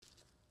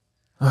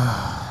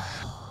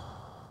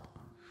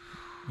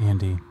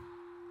Andy.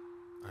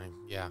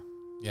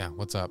 Yeah.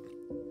 What's up?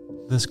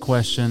 This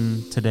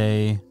question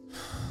today.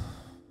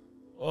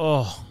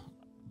 It's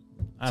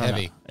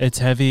heavy. Know. It's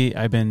heavy.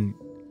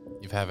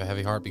 You've had a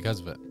heavy heart because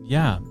of it.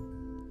 Yeah.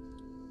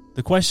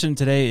 The question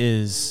today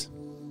is,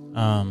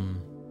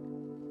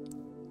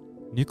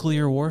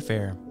 nuclear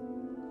warfare.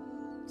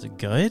 Is it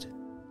good?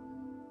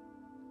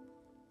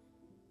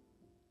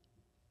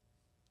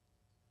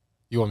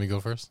 You want me to go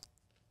first?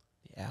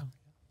 Yeah.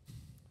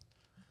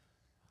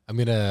 I'm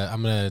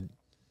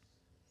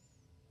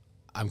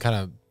kind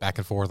of back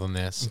and forth on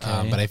this,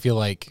 Okay. but I feel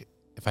like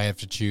if I have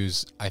to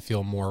choose, I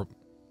feel more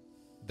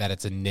that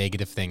it's a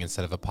negative thing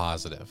instead of a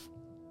positive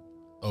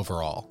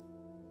overall.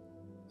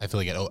 I feel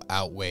like it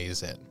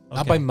outweighs it. Okay.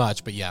 Not by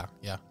much, but yeah.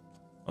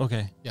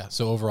 Okay. Yeah,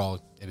 so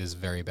overall, it is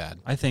very bad.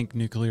 I think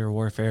nuclear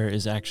warfare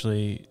is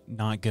actually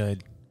not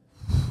good,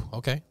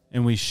 Okay.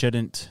 and we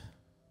shouldn't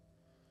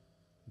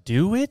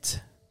do it.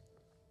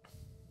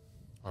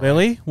 All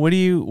Lily, right. what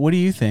do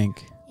you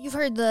think? You've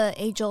heard the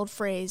age-old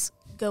phrase,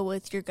 go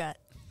with your gut.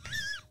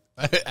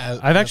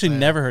 I've actually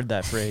never heard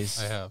that phrase.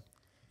 I have.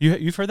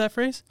 You've heard that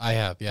phrase? I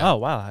have, yeah. Oh,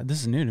 wow.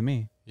 This is new to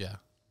me. Yeah.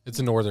 It's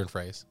a northern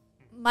phrase.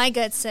 My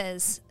gut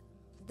says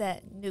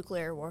that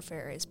nuclear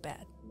warfare is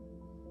bad.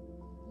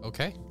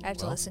 Okay. I have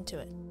to listen to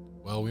it.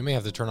 Well, we may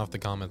have to turn off the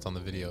comments on the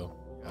video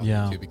on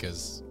Yeah. YouTube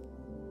because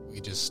we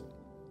just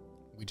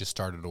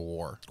started a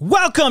war.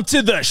 Welcome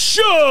to the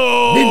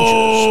show!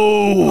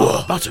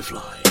 Ninjas are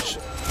butterflies.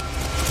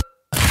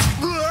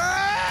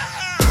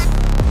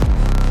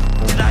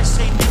 Did I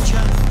say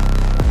ninja?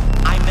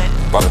 I meant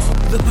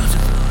Butterfly. The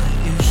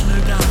butterfly is no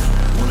doubt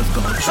one of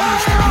God's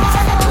most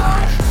beautiful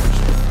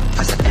creations.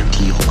 I said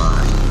empty your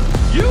mind.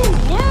 You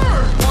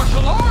learn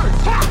martial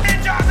arts.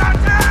 Ninjas are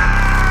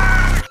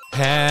dead!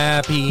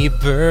 Happy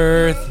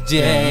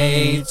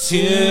birthday to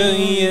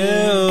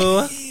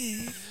you.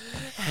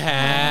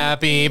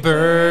 Happy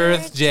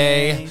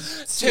birthday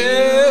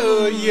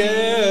to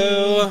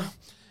you.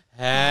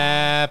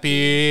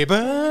 Happy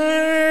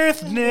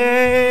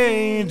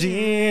birthday,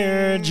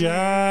 dear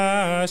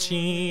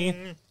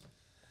Joshy.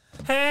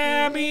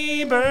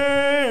 Happy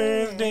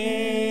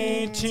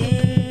birthday to you.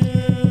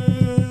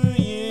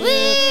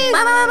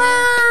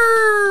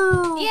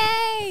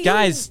 Yay!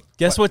 Guys,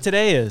 guess what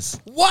today is?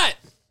 What?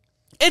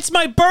 It's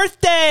my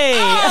birthday!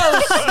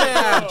 Oh,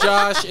 snap.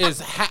 Josh is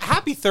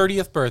happy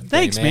 30th birthday.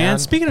 Thanks, man.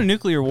 Speaking of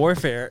nuclear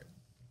warfare,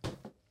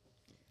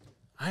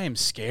 I am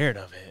scared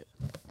of it.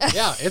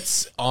 Yeah,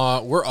 it's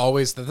we're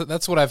always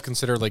that's what I've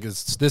considered. Like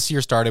this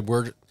year started,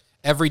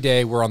 every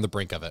day we're on the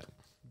brink of it.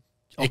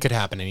 It could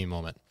happen any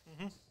moment,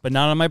 But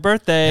not on my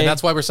birthday. and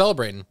that's why we're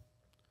celebrating.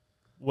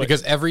 What-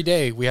 Because every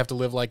day we have to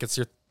live like it's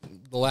the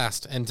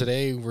last, and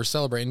today we're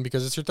celebrating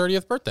because it's your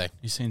 30th birthday.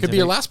 You saying Could be today-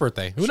 your last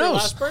birthday. Who knows?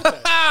 last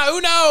birthday.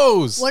 Who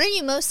knows? What are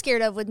you most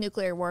scared of with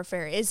nuclear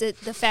warfare? Is it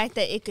the fact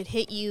that it could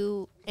hit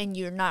you and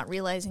you're not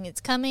realizing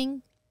it's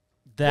coming?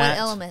 that, What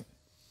element?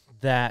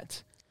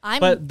 That. I'm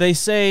But they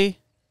say,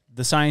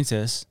 the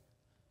scientists,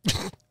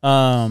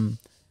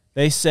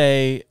 they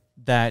say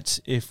that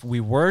if we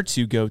were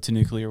to go to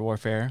nuclear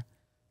warfare,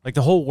 like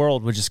the whole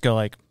world would just go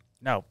like,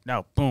 no,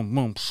 boom,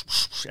 boom.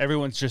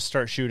 Everyone just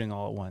start shooting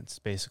all at once,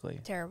 basically.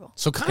 terrible.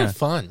 So kind Kinda- of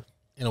fun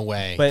in a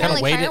way. But- Kind Kinda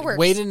of like fireworks.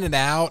 waiting it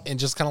out and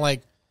just kind of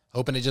like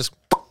hoping it just.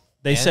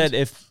 They And- said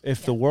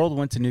if the world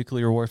went to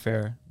nuclear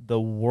warfare, the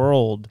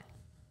world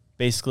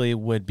basically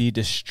would be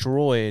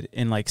destroyed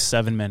in like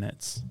 7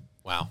 minutes.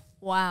 Wow.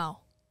 Wow.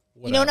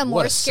 What You know a- what I'm what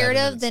more a scared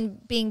 7 of minutes.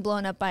 than being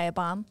blown up by a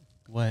bomb?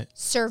 What?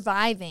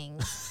 Surviving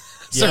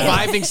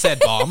Surviving said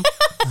bomb.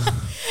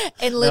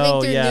 and living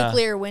Oh, through yeah.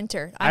 nuclear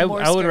winter. I more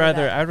would scared of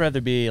rather that. I'd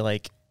rather be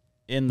like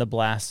in the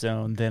blast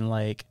zone than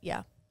like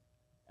Yeah.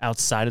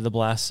 outside of the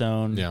blast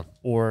zone, Yeah.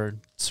 or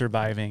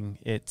surviving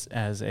it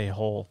as a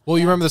whole. Well,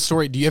 you remember the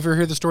story? Do you ever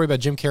hear the story about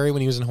Jim Carrey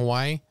when he was in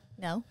Hawaii?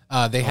 No.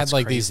 They had That's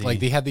like crazy.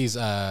 these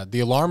the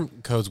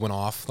alarm codes went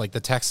off, like the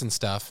text and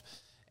stuff,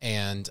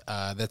 and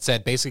that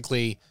said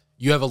basically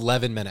you have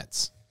 11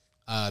 minutes.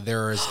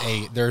 There's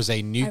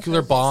a nuclear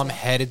heard this, bomb yeah.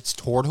 headed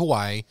toward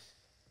Hawaii.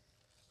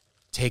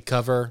 Take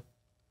cover.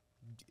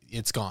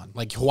 It's gone.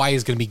 Like Hawaii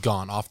is going to be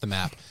gone off the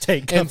map.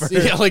 Take And, cover.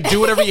 yeah, like do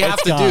whatever you have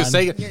It's to do. gone.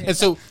 Say, and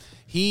so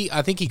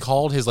I think he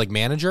called his like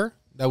manager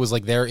that was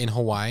like there in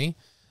Hawaii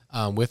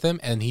with him,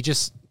 and he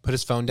just put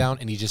his phone down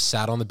and he just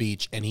sat on the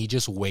beach and he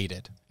just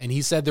waited. And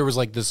he said there was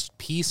like this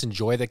peace and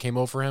joy that came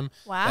over him.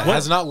 Wow. That What-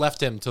 has not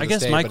left him to I this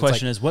guess day. my but it's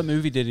question like, is, what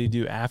movie did he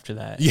do after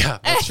that? yeah,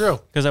 that's true.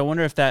 Because I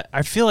wonder if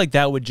I feel like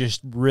that would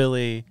just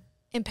really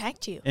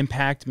Impact you.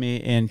 impact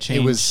me and change.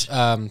 It was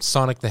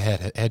Sonic the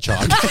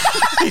Hedgehog.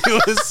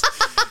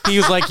 he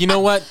was like, you know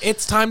what?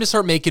 It's time to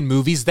start making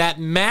movies that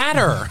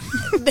matter,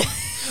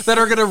 that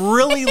are going to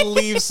really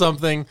leave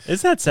something.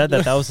 Is that said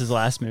that was his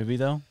last movie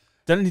though?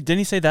 Didn't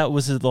he say that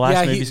was the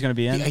last movie he's going to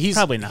be in? He's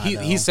Probably not.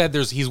 He said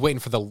he's waiting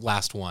for the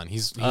last one.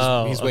 He's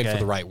Oh, waiting for okay.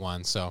 the right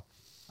one. So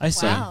I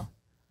see. Wow.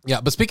 Yeah,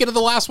 but speaking of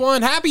the last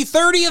one, happy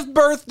 30th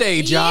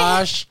birthday,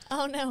 Josh. Yeah.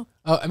 Oh no.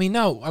 I mean,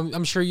 no,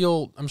 I'm sure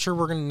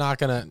we're not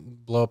gonna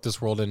blow up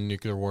this world in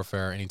nuclear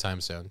warfare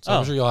anytime soon. So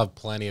I'm sure you'll have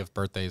plenty of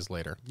birthdays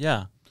later.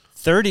 Yeah.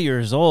 30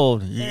 years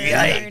old.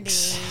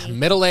 Yikes.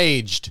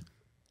 Middle-aged.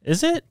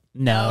 Is it?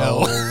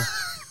 No.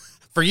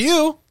 For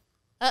you,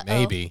 Uh-oh.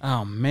 maybe.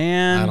 Oh,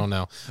 man. I don't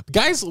know.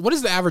 Guys, what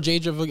is the average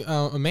age of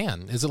a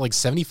man? Is it like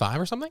 75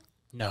 or something?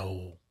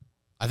 No.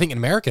 I think in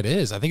America it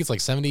is. I think it's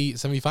like 70,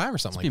 75 or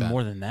something It'd be like that.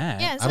 more than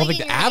that. Yeah, it's I don't like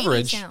think in the your 80s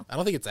average. now. I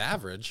don't think it's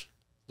average.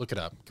 Look it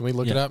up. Can we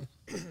look it up?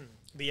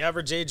 The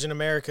average age in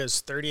America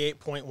is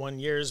 38.1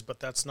 years, but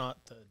that's not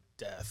the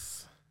death.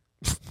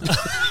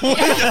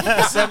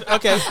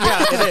 Okay,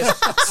 yeah, it is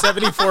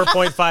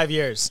 74.5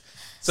 years.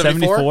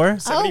 74?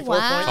 74 Oh,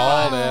 wow.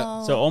 Called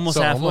it. So almost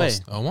So halfway.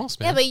 almost,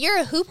 man. Yeah, but you're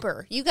a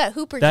hooper. You got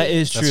hooper That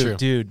genes. is That's true, true.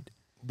 dude.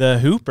 The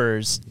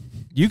Hoopers,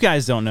 you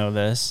guys don't know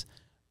this.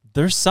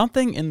 There's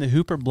something in the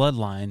Hooper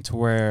bloodline to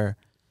where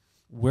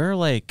we're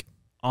like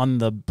on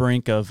the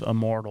brink of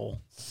immortal.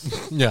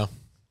 Yeah.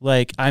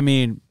 Like, I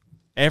mean,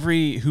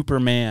 every Hooper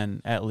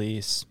man at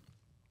least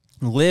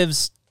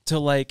lives to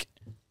like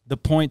the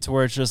point to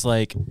where it's just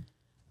like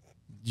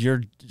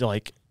you're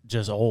like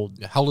just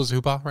old. How old is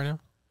Hoopa right now?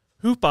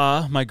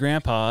 Hoopa, my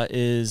grandpa,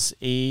 is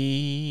 80.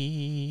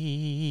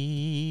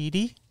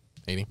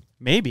 80.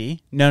 Maybe.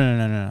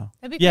 No.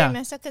 That'd be Yeah. pretty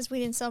messed up because we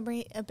didn't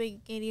celebrate a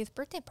big 80th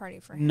birthday party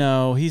for him.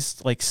 No,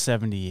 he's like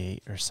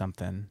 78 or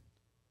something.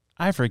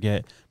 I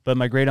forget. But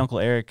my great uncle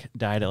Eric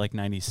died at like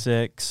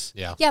 96.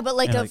 Yeah. Yeah, but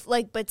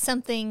And, but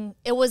something.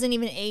 It wasn't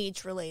even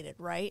age related,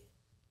 right?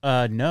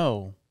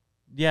 No.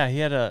 Yeah,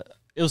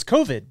 it was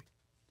COVID.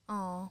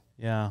 Oh,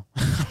 Yeah.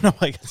 I don't know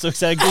why I got so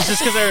excited. It's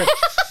just because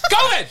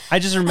COVID! I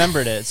just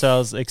remembered it. So I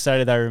was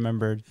excited that I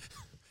remembered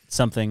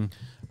something.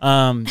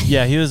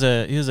 Yeah, he was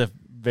a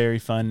very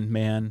fun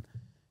man.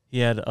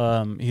 He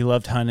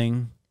loved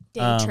hunting.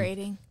 day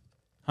trading.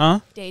 Huh?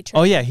 Day trading.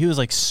 Oh yeah, he was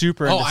like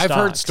super Oh, into I've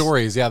heard stocks.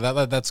 stories. Yeah,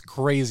 that's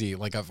crazy.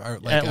 Like I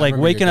remember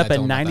Waking your up dad at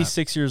telling me about that.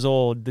 96 years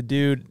old, the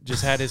dude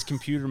just had his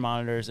computer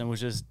monitors and was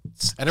just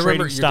And I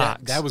remember trading your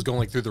stocks. dad was going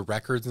like through the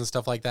records and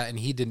stuff like that, and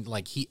he didn't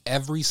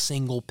every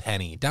single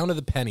penny, down to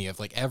the penny of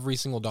like every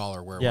single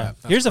dollar where it Yeah.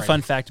 went. That's Here's a crazy.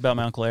 fun fact about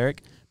my Uncle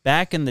Eric.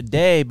 Back in the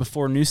day,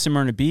 before New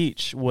Smyrna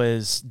Beach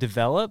was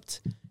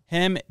developed,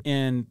 him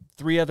and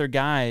 3 other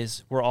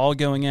guys were all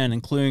going in,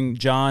 including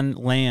John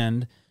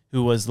Land,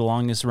 who was the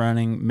longest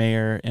running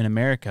mayor in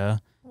America.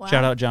 Wow.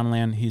 Shout out John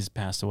Land. He's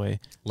passed away.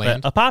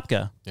 Land? But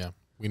Apopka. Yeah,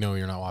 we know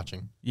you're not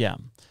watching. Yeah.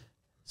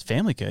 His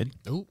family could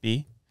Ooh.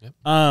 be. Yep.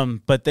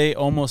 But they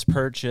almost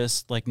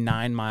purchased like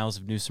 9 miles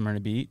of New Smyrna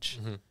Beach.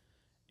 Mm-hmm.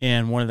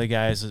 And one of the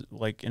guys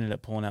like ended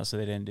up pulling out, so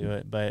they didn't do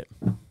it. But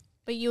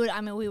But you would.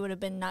 I mean, we would have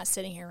been not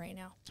sitting here right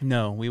now.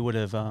 no, we would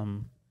have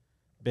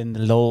been the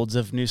lords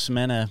of New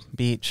Smyrna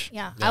Beach.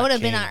 Yeah, Yeah, I would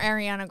have been king. our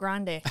Ariana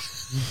Grande.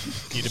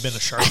 You'd have been a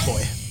shark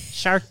boy.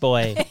 Shark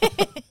Boy.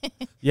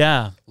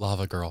 Yeah.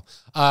 Lava girl.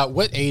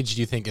 What age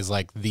do you think is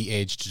like the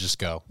age to just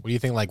go? What do you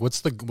think? Like,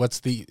 what's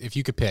the if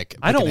you could pick?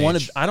 I don't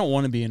want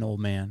want to be an old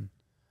man.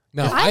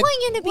 No, I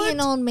want you to be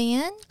an old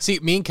man. See,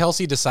 me and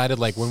Kelsey decided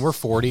like when we're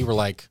 40, we're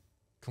like,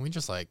 can we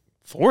just like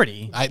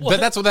 40. but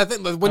that's what that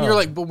thing. When you're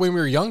like, but when we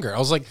were younger, I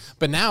was like,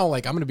 but now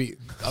like I'm gonna be.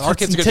 Our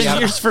kids are gonna 10 be out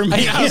years of, for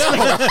me.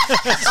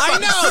 I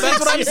know. That's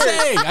what I'm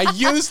saying. I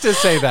used to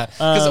say that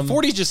because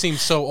 40 just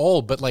seems so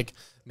old, but like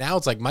now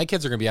it's like my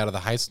kids are gonna be out of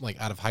high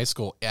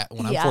school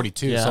when I'm Yeah.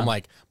 42. Yeah. So I'm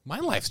like, my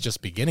life's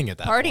just beginning at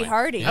that Party point.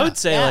 hardy. I would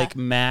say Yeah. like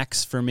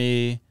max for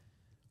me,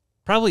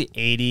 probably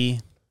 80.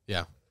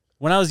 Yeah,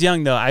 When I was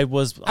young, though, I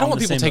was. I don't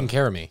want people taking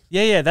care of me.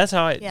 Yeah. That's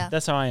how I. Yeah.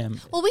 That's how I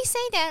am. Well, we say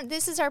that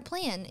this is our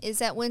plan. Is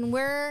that when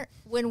we're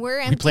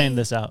empty, We planned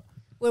this out.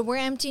 when we're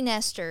empty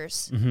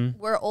nesters, Mm-hmm.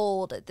 we're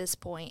old at this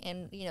point,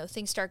 and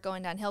things start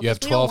going downhill. You have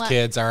 'cause we don't 12 want-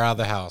 kids are out of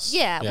the house.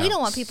 Yeah, we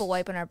don't want people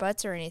wiping our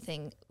butts or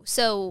anything.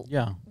 So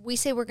Yeah. we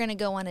say we're going to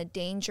go on a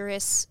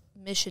dangerous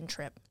mission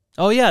trip.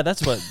 Oh yeah,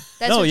 that's what.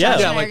 That's no, what yeah, Josh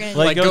Yeah, and I are like gonna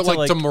like, do. go go to,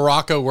 like to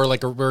Morocco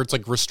where it's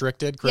like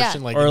restricted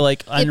Christian like or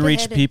like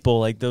unreached beheaded. people,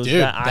 like those.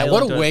 dude, that what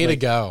island a of, way to like-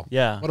 go.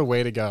 Yeah, What a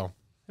way to go.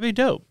 that'd be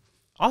dope.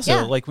 Also,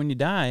 Yeah. like when you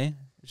die,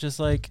 it's just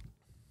like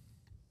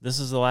this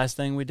is the last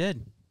thing we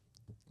did.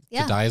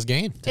 Yeah, To die is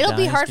gain. it'll be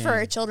die is hard for gain.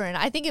 our children.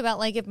 I think about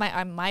like if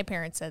my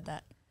parents said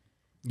that,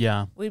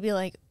 Yeah, we'd be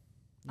like,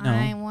 No.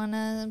 I want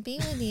to be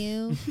with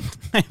you.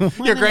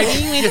 Your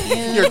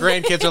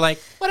grandkids are like,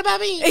 what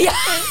about me?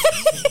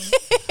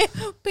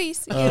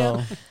 Peace. You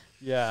know? Oh,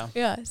 yeah.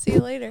 Yeah. See you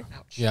later.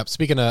 Yep.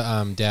 Speaking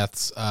of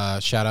deaths,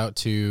 shout out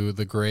to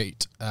the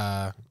great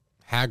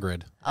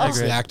Hagrid. That's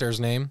the Hagrid. actor's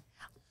name.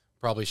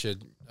 Probably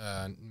should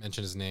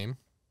mention his name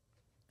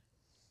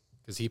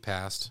because he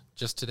passed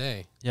just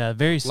today. Yeah,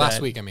 very sad.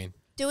 Last week, I mean.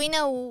 Do we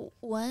know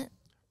what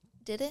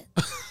did it?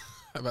 How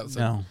about that?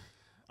 No,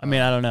 I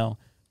mean I don't know,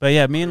 but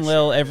yeah, me and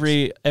Lil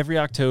every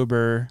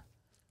October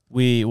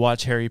we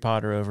watch Harry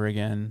Potter over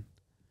again.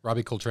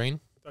 Robbie Coltrane.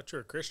 Thought you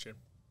were a Christian.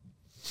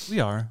 We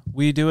are.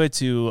 We do it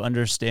to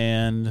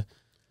understand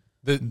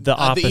The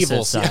opposite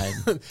evils, yeah.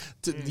 side.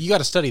 You got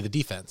to study the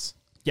defense.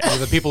 Yeah,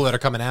 the people that are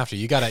coming after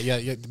you. You gotta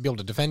be able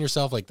to defend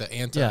yourself, like the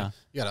anti. Yeah.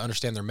 You gotta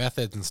understand their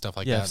methods and stuff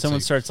like Yeah, that. if someone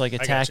So starts like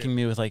got attacking you.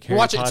 me with like Harry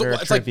watch it. Potter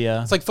It's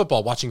trivia. like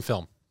football, watching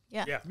film.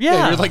 Yeah. Yeah.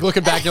 yeah, You're like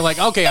looking back. You're like,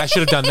 okay, I should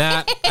have done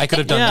that. I could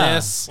have done Yeah.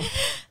 this.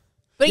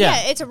 But Yeah.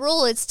 yeah, it's a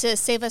rule. It's to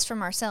save us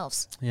from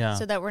ourselves. Yeah.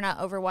 So that we're not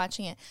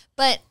overwatching it.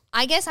 But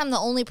I guess I'm the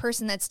only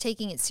person that's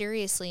taking it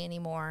seriously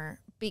anymore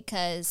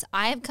because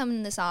I have come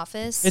in this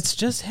office. It's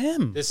just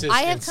him. This is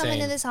I have insane. come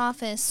into this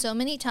office so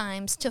many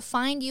times to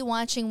find you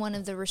watching one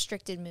of the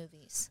restricted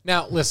movies.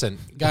 Now, listen,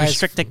 guys.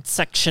 Restricted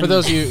section. For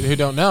those of you who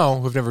don't know,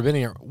 who've never been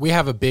here, we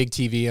have a big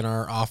TV in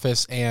our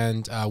office,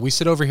 and we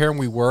sit over here and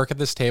we work at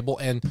this table.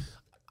 And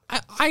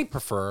I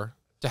prefer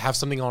to have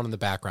something on in the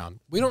background.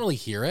 We don't really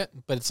hear it,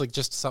 but it's like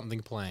just something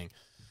playing.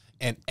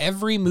 And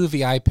every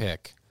movie I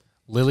pick,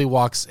 Lily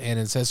walks in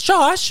and says,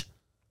 "Josh,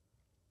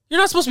 you're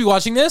not supposed to be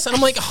watching this." And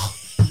I'm like, oh,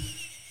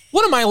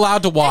 what am I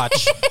allowed to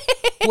watch?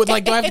 Do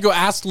I have to go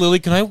ask Lily?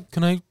 Can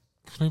I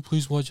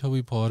please watch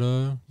Harry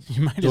Potter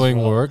you might as doing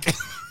well. work?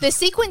 The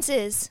sequence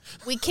is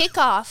we kick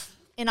off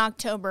in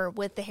October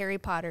with the Harry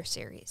Potter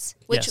series,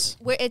 which Yes.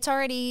 it's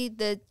already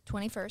the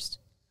 21st.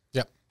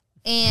 Yep.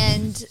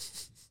 And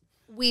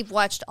we've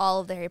watched all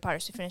of the Harry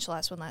Potters. We finished the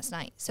last one last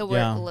night. So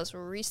let's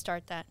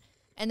restart that.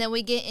 And then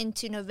we get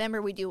into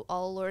November, we do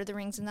all Lord of the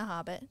Rings and The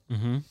Hobbit.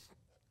 Mm-hmm.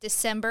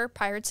 December,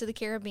 Pirates of the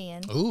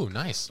Caribbean. Ooh,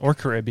 nice. Or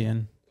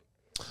Caribbean.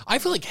 I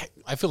feel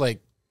like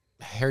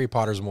Harry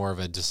Potter's more of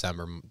a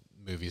December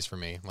movies for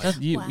me. Like,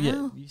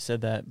 Wow. You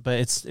said that, but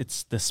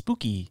it's the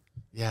spooky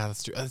yeah,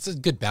 that's true. It's a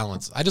good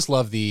balance. I just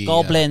love the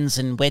goblins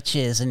and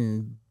witches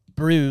and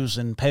brews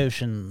and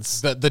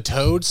potions. the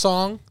Toad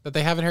song that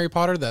they have in Harry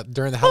Potter that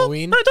during the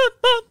Halloween.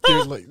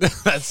 Dude, like,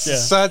 that's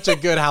such a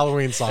good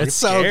Halloween song. It's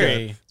so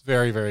scary. good. It's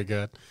very, very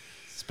good.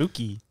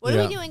 Spooky. What do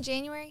Yeah. we do in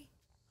January?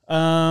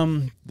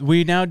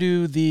 We now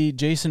do the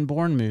Jason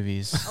Bourne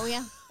movies. Oh,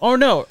 yeah. Oh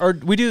no, or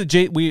we do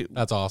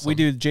That's awesome. We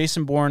do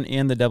Jason Bourne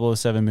and the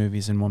 007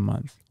 movies in 1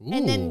 month. Ooh.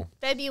 And then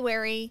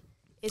February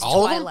is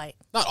All of them? Twilight.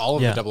 Not all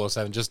of Yeah. the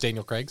 007, just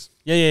Daniel Craig's.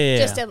 Yeah.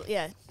 Just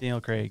yeah.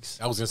 Daniel Craig's.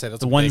 I was gonna say that's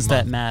The a ones big that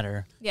month.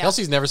 matter. Yeah.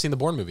 Kelsey's never seen the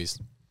Bourne movies.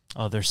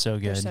 Oh, they're so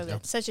good. So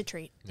good. Such a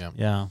treat.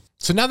 Yeah.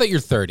 So now that you're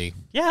 30,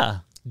 Yeah.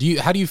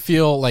 how do you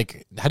feel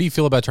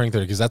about turning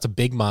 30? Because that's a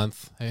big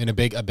month and a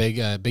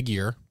big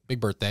year, big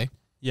birthday.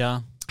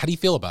 Yeah. How do you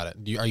feel about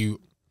it? Are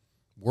you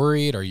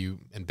worried? Are you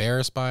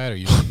embarrassed by it? Are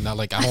you not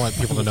like, I don't want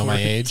people to know my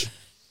age?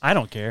 I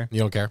don't care. You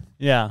don't care?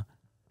 Yeah.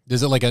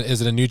 Is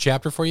it a new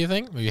chapter for you,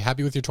 think? Are you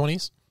happy with your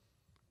 20s?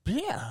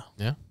 Yeah.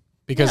 Yeah.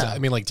 Because Yeah. I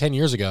mean, like 10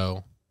 years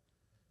ago,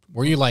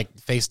 were you like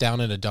face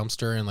down in a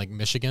dumpster in like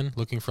Michigan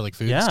looking for like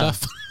food Yeah. and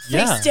stuff?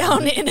 Yeah. Face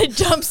down in a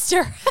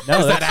dumpster. No,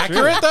 Is that that's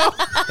true. accurate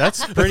though?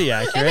 That's pretty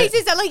That accurate. makes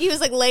it sound like he was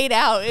like laid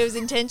out. It was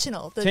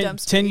intentional. The 10,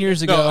 dumpster. 10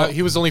 years ago. No,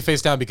 he was only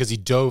face down because he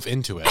dove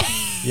into it.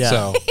 Yeah.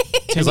 So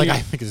he's like, years-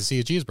 I think I see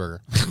a cheeseburger.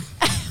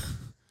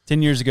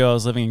 10 years ago, I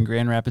was living in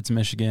Grand Rapids,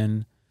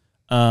 Michigan,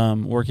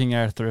 working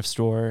at a thrift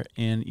store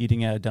and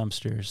eating out of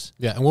dumpsters.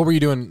 Yeah. And what were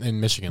you doing in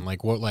Michigan?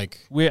 Like what? Like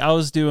I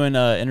was doing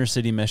inner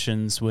city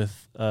missions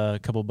with a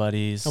couple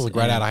buddies. like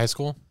right out of high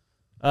school?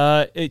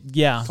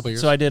 Yeah. Couple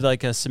years? So I did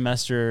like a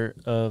semester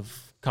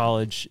of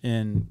college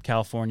in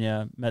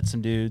California, met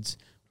some dudes.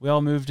 We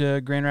all moved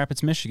to Grand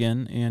Rapids,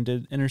 Michigan, and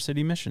did inner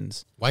city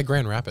missions. Why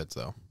Grand Rapids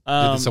though?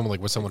 Was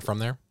someone from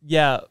there?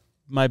 Yeah,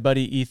 my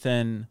buddy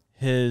Ethan,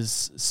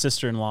 his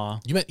sister-in-law.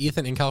 You met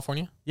Ethan in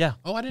California? Yeah,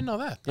 Oh, I didn't know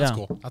that. That's Yeah.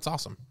 cool. That's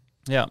awesome.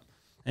 yeah.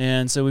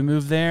 And so we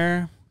moved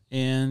there,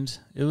 and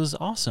it was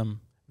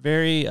awesome.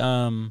 Very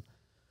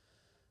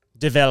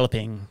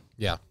developing.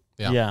 Yeah.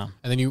 Yeah. Yeah.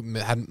 And then you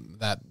had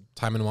that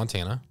time in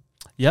Montana,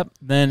 Yep.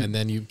 and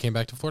then you came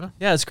back to Florida?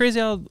 Yeah, it's crazy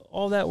how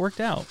all that worked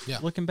out. Yeah.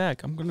 Looking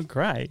back, I'm gonna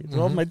cry.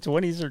 All my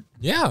 20s are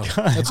Yeah.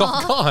 It's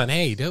all gone.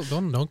 Hey,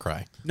 don't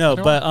cry. no,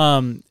 Don't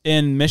but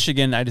in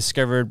Michigan, I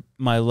discovered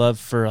my love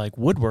for like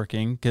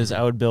woodworking because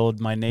I would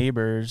build my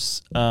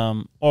neighbors. We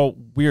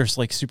were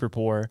like super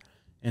poor,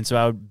 and so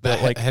I would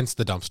build like Hence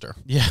the dumpster.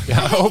 yeah.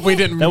 Yeah. I hope we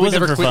didn't. That we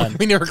wasn't never for fun.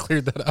 We never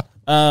cleared that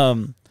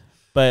up.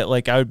 But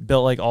like I would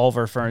build like all of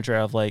our furniture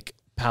out of like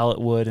pallet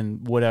wood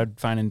and wood I'd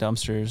find in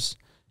dumpsters,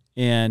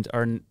 and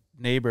our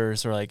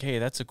neighbors were like, "Hey,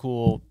 that's a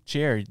cool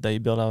chair that you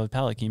built out of a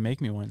pallet. Can you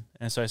make me one?"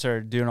 And so I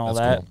started doing all That's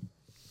that. cool.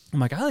 I'm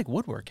like, I like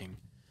woodworking,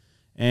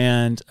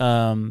 and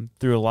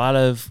through a lot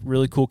of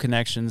really cool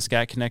connections,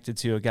 got connected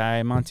to a guy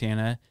in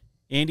Montana,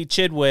 Andy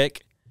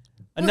Chidwick,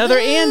 another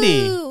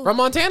Andy. Woohoo! From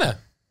Montana.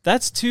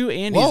 That's two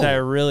Andys Whoa. that I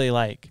really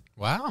like.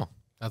 Wow,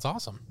 that's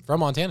awesome. From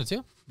Montana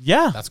too.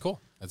 Yeah, That's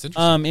cool. That's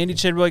interesting. Andy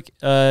Chidwick,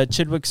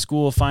 Chidwick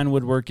School of Fine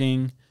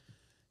Woodworking.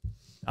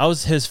 I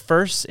was his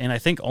first and I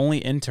think only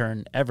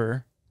intern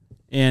ever,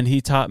 and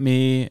he taught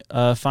me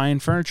fine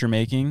furniture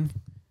making,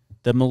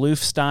 the Maloof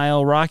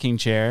style rocking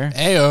chair.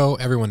 Ayo,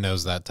 everyone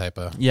knows that type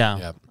of. Yeah,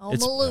 Yep. Oh,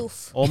 It's-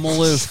 Maloof. old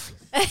Maloof,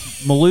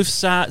 Maloof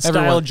style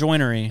Everyone-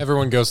 joinery.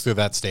 Everyone goes through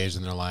that stage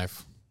in their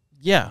life.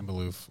 Yeah,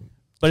 Maloof.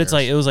 but it's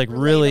like it was like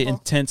really Relatable.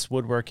 intense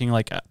woodworking.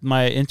 Like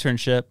my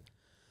internship,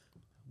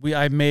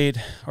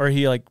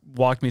 he like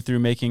walked me through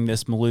making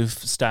this Maloof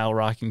style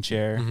rocking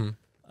chair.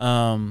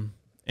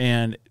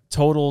 And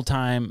total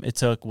time it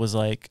took was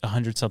like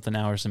 100-something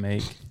hours to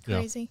make,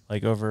 Crazy.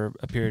 like over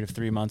a period of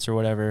 3 months or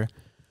whatever.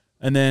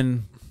 And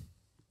then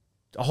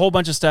a whole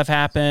bunch of stuff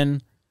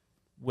happened.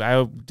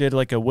 I did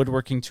like a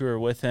woodworking tour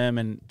with him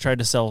and tried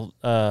to sell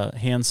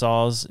hand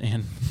saws,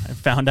 and I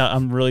found out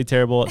I'm really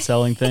terrible at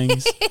selling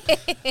things.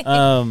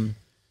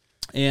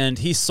 And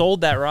he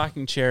sold that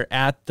rocking chair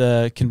at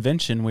the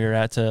convention we were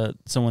at to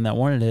someone that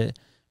wanted it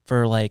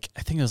for like,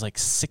 I think it was like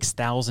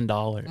 $6,000.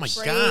 Oh my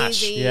Crazy.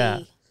 gosh. Yeah.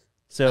 Who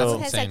So has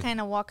insane. that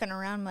kind of walking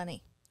around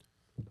money?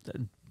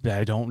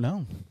 I don't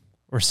know.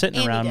 Or sitting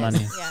Andy around does.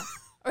 money. Yeah.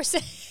 Or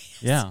sit.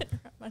 Yeah. sitting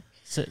around money.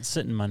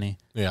 Sitting money.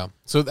 Yeah.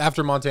 So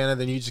after Montana,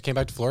 then you just came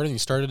back to Florida and you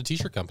started a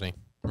t-shirt company,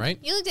 right?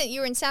 You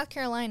were in South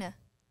Carolina.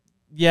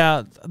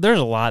 Yeah, there's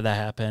a lot that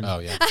happened. Oh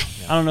yeah.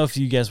 I don't know if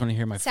you guys want to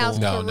hear my South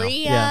full. No, no.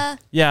 Korea.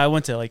 Yeah, I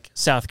went to like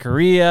South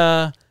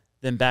Korea,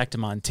 then back to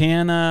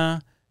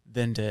Montana,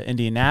 then to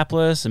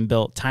Indianapolis and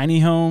built tiny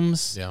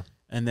homes. Yeah.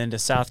 And then to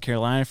South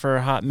Carolina for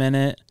a hot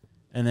minute,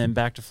 and then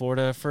back to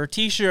Florida for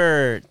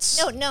t-shirts.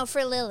 No,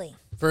 for Lily.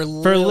 For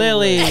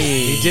Lily.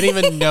 He didn't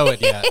even know it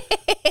yet.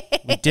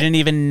 We didn't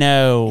even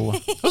know.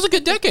 It was a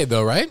good decade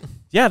though, right?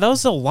 Yeah, that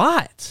was a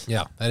lot.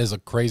 Yeah. That is a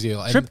crazy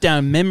Trip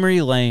down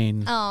memory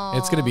lane. Oh,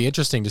 It's going to be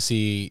interesting to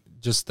see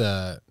just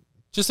a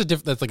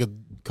that's like a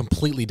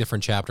completely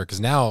different chapter because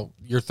now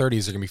your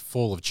 30s are going to be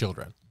full of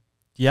children.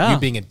 Yeah. You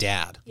being a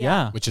dad.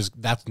 Yeah.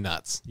 That's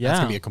nuts. Yeah. That's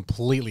going to be a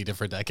completely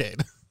different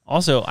decade.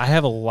 Also, I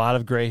have a lot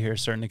of gray hair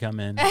starting to come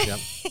in. Yep.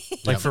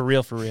 Like Yep. for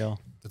real, for real.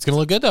 It's going to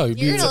look good though.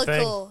 You're gonna look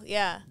thing. cool.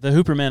 Yeah. The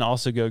Hoopermen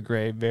also go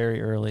gray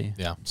very early.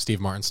 Yeah.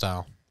 Steve Martin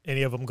style.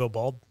 Any of them go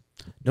bald?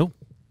 Nope.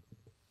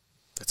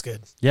 That's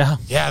good. Yeah.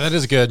 Yeah, that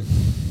is good.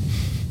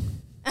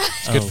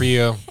 It's good for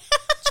you.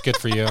 It's good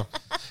for you.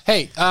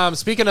 Hey,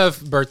 speaking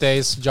of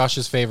birthdays,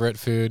 Josh's favorite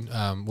food,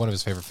 one of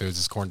his favorite foods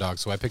is corn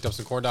dogs. So I picked up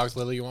some corn dogs.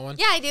 Lily, you want one?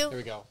 Yeah, I do. There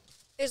we go.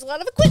 There's a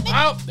lot of equipment.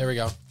 Oh, there we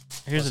go.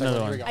 Here's One second, another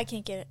here one. we go. I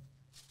can't get it.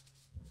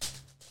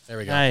 There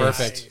we go. Nice.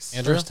 Perfect. Nice.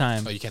 Andrew? First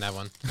time. Oh, you can't have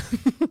one.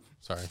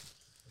 Sorry.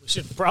 We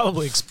should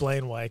probably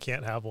explain why I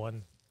can't have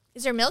one.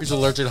 Is there milk? He's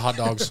allergic to hot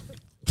dogs.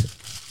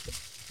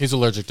 He's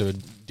allergic to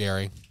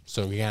dairy,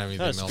 so he can't have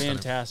anything That's milk in him.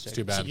 fantastic. It's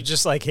too bad. You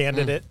just like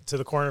handed it to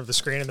the corner of the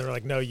screen, and they were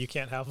like, "No, you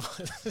can't have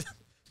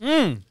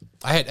one."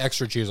 I had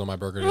extra cheese on my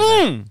burger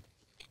today.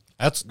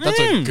 That's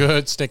a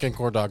good stinking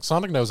corn dog.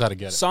 Sonic knows how to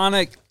get it.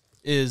 Sonic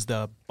is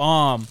the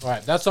bomb. All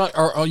right, that's not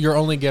your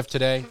only gift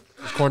today.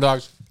 Is corn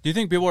dogs. Do you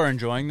think people are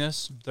enjoying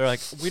this? They're like,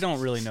 we don't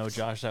really know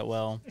Josh that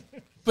well.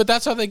 But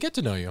that's how they get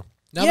to know you.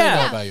 Now Yeah.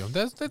 they know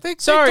about you.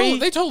 Sorry.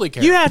 They totally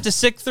care. You have to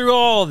sift through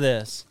all of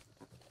this.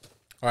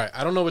 All right,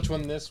 I don't know which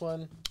one this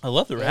one. I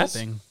love the Yes.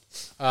 wrapping.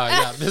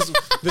 Yeah,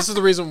 this is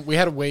the reason we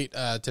had to wait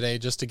today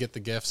just to get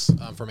the gifts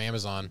from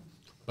Amazon.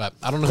 But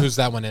I don't know whose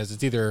that one is.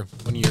 It's either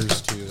one of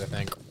yours two, I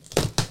think.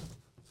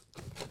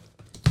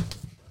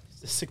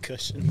 Is this a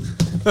cushion?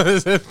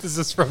 This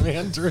is from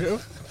Andrew.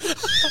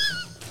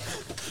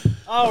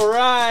 All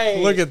right.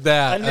 Look at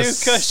that. A new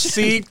cushion.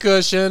 Seat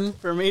cushion.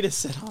 For me to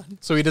sit on.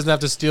 So he doesn't have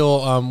to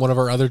steal one of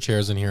our other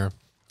chairs in here.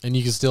 And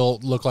you can still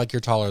look like you're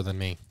taller than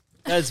me.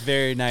 That's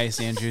very nice,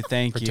 Andrew.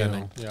 Thank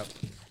Pretending. you. Yep.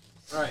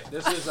 All right,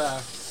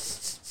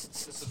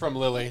 this is from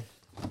Lily.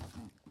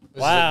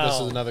 Wow. This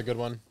is another good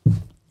one.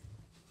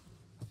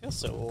 I feel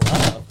so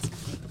loved.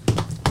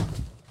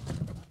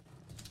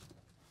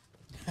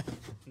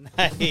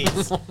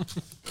 Nice.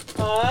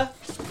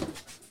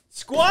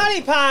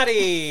 Squatty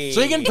potty.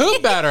 So you can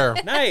poop better.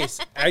 Nice.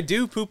 I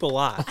do poop a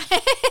lot.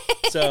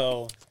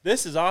 So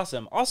this is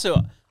awesome.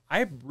 Also,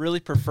 I really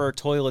prefer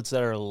toilets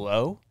that are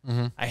low.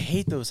 I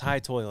hate those high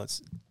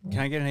toilets. Can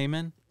I get an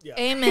amen?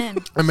 Amen.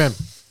 I mean,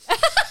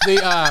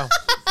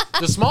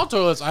 the small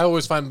toilets I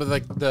always find, but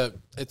like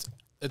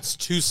it's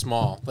too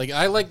small. Like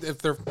I like if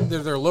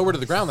they're lower to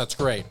the ground, that's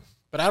great.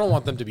 But I don't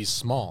want them to be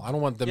small. I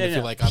don't want them to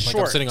feel like I'm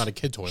Short. sitting on a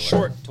kid toilet.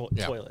 Short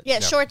Yeah. toilet. Yeah,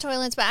 short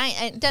toilets, but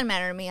it doesn't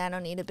matter to me. I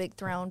don't need a big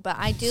throne, but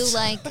I do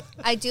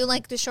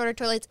like the shorter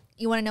toilets.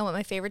 You want to know what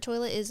my favorite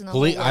toilet is in the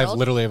whole world? I've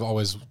literally have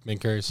always been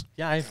curious.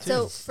 Yeah, I have too.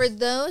 So for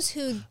those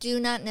who do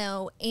not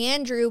know,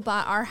 Andrew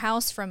bought our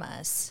house from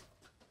us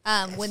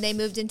when they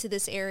moved into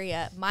this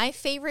area. My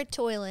favorite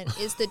toilet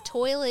is the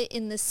toilet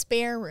in the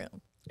spare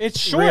room. it's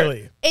short.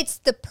 Really? It's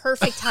the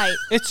perfect height.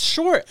 It's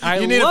short. I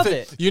You need love to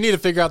it. You need to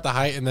figure out the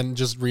height and then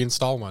just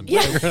reinstall one.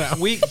 Yeah. Figure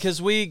it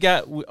out. We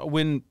got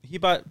when he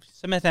bought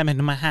some of them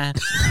into my hat.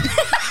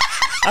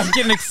 I'm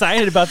getting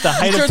excited about the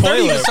height of Turn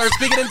 30, you toilets. start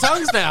speaking in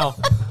tongues now.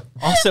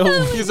 Also,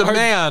 He's a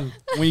man.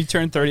 when you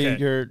turn 30,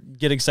 Okay. you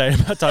get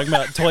excited about talking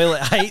about toilet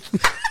height.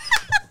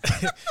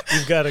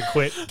 You've got to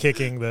quit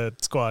kicking the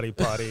squatty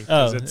potty.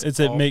 Oh, 'cause it's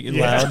it all- make it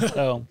yeah. loud.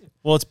 Oh,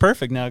 well, it's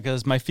perfect now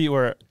because my feet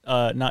were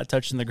not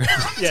touching the ground.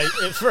 Yeah,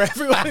 for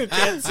everyone who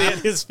can't see it,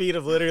 his feet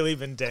have literally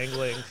been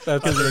dangling.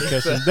 Because of the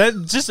cushion.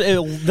 That just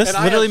this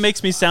And literally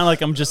makes me sound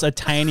like I'm just a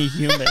tiny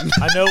human.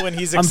 I know when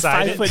he's I'm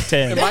excited.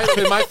 5'10".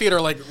 And my feet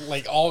are like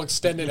all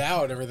extended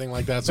out and everything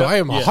like that. So I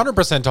am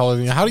 100% taller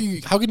than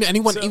you. How can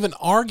anyone even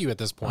argue at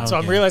this point? So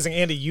I'm realizing,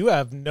 Andy, you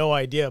have no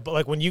idea. But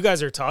like when you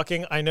guys are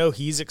talking, I know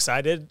he's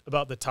excited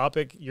about the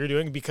topic you're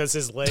doing because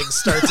his legs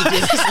start to do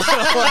this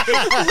little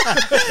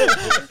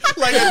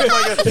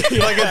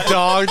like a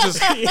dog just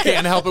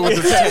can't help it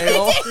with his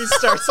tail. he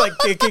starts like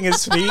kicking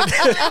his feet.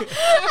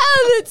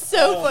 Oh, that's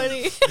so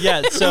funny.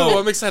 Yeah, So so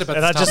I'm excited about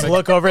And I this just topic.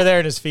 look over there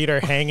and his feet are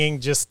hanging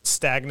just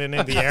stagnant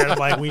in the air. And I'm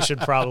like, we should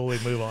probably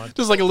move on.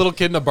 Just like a little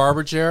kid in a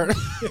barber chair.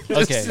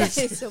 okay, That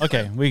is so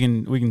okay, we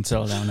can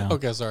settle down now.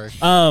 Okay, sorry.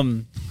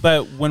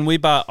 But when we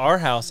bought our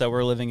house that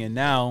we're living in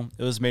now,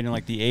 it was made in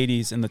like the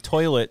 80s, and the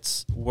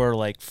toilets were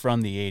like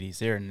from the 80s.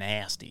 They're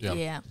nasty. Yeah.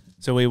 Yeah.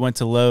 So we went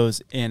to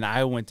Lowe's, and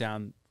I went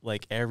down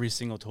like every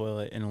single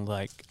toilet, and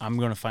like I'm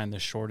gonna find the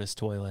shortest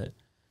toilet,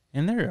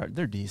 and they're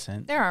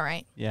decent. They're all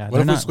right. Yeah. What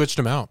they're if we not- switched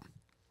them out?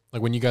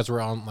 Like when you guys were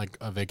on like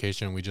a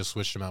vacation and we just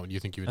switched them out, do you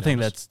think you would I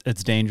think notice?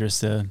 it's dangerous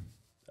to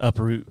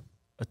uproot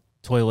a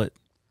toilet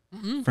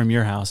from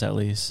your house at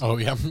least. Oh,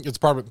 yeah. It's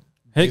probably...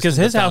 Because based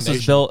on his the house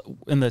was foundation. built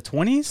in the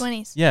 20s?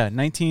 20s. Yeah,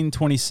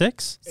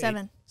 1926?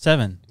 7.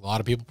 7. A lot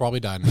of people probably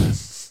died in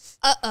that.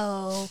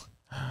 Uh-oh.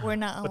 We're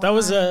not But that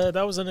was aligned.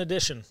 that was an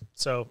addition,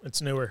 so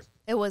it's newer.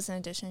 It was an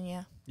addition,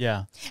 yeah.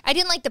 Yeah. I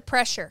didn't like the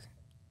pressure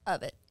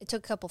of it. It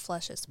took a couple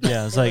flushes. but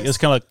Yeah, it was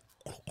kind of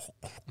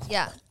like,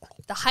 yeah.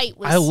 The height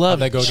was I love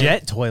that go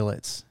jet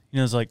toilets. You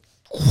know, it's like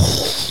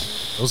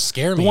Those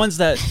scare me. the ones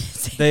that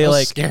they Those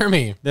like, scare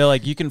me. they're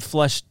like, you can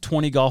flush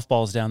 20 golf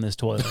balls down this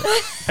toilet.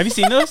 Have you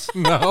seen those?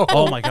 No.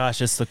 Oh my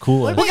gosh, it's the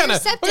coolest. What about your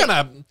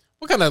septic?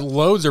 What kind of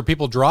loads are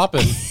people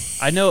dropping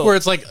I know. where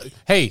it's like,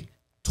 hey,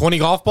 20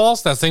 golf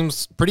balls? That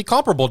seems pretty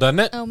comparable, doesn't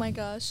it? Oh my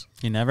gosh.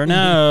 You never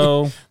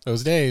know.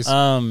 Those days.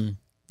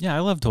 Yeah, I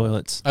love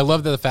toilets. I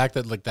love the fact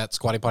that like that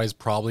squatty potty is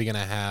probably going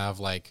to have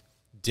like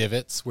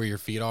divots where your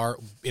feet are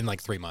in like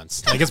 3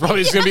 months. Like it's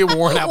probably just going to be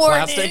worn out Worn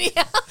in, plastic.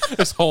 yeah.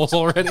 There's holes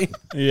already.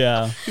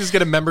 Yeah. You just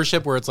get a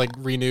membership where it's like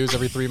renews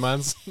every 3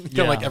 months.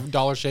 Yeah. Like every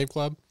Dollar Shave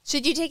Club.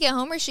 Should you take it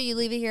home or should you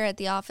leave it here at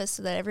the office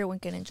so that everyone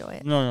can enjoy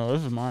it? No,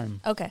 this is mine.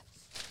 Okay.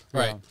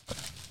 Right.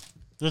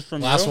 This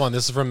from Last you? one.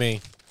 This is from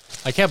me.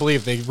 I can't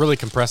believe they really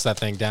compressed that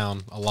thing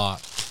down a lot.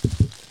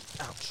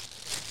 Ouch.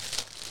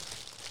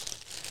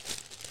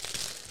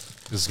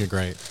 This is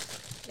great.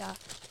 Yeah.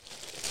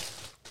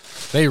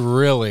 They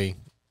really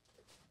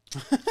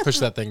pushed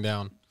that thing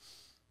down.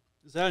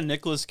 Is that a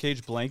Nicolas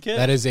Cage blanket?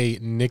 That is a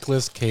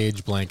Nicolas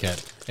Cage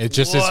blanket. It's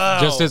just Wow.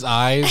 just his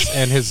eyes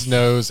and his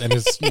nose and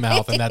his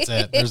mouth, and that's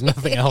it. There's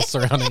nothing else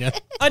surrounding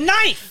it. a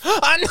knife.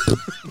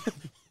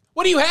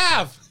 What do you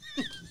have?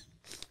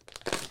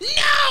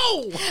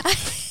 No!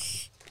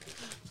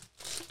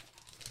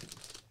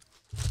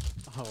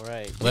 All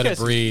right. Let it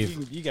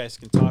breathe. You guys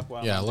can talk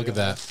while Yeah, I'm look at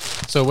doing that.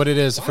 So what it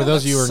is, for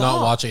those of you who are not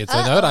soft. watching, it's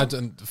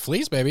a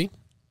fleece, baby.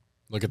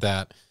 Look at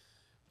that.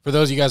 For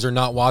those of you guys who are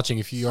not watching,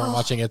 if you aren't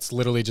watching, it's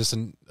literally just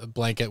a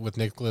blanket with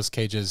Nicolas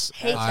Cage's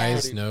Hate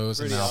eyes, that. nose,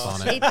 and mouth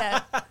on Hate it.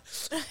 that.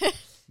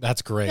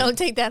 That's great. Don't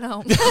take that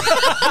home.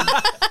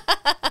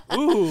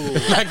 Ooh,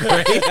 Isn't that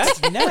great?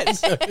 that's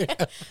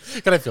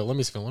nuts. Can I feel? Let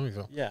me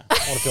feel. Yeah, I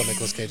want to feel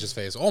Nicolas Cage's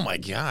face. Oh my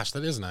gosh,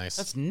 that is nice.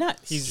 that's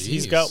nuts. He's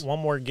Jeez. got one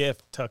more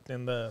gift tucked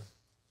in the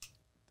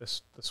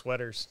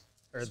sweaters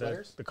or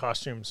Sweaters? the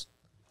costumes,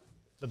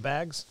 the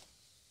bags.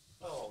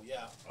 Oh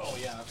yeah,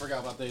 I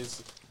forgot about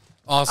these.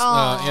 Awesome.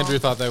 Aw. Andrew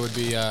thought that would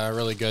be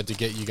really good to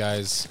get you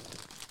guys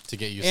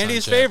Andy's sun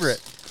chips.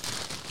 favorite.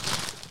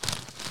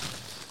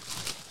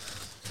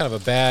 Kind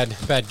of a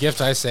bad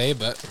gift, I say,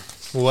 but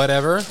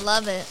whatever.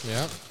 Love it.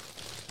 Yeah.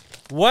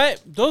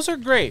 What? Those are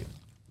great.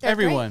 They're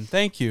Everyone,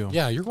 thank you.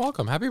 Yeah, you're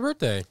welcome. Happy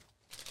birthday.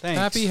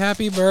 Thanks.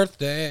 Happy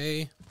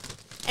birthday.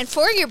 And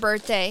for your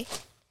birthday,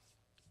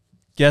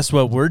 Guess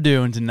what we're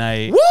doing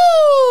tonight?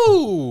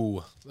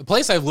 Woo! The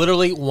place I've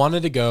literally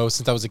wanted to go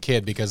since I was a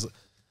kid because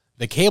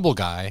The Cable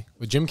Guy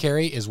with Jim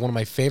Carrey is one of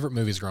my favorite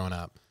movies growing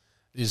up.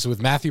 It's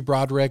with Matthew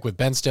Broderick, with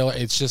Ben Stiller.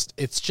 It's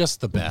just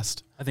the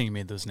best. I think you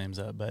made those names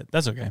up, but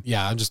that's okay.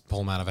 Yeah, I'm just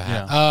pulling them out of a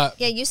hat. Yeah.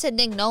 yeah, you said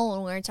Nick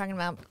Nolan when we were talking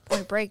about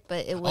Point Break,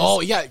 but it was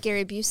Oh, yeah.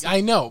 Gary Busey. I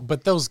know,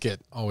 but those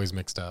get always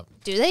mixed up.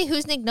 Do they?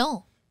 Who's Nick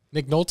Nolte?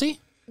 Nick Nolte?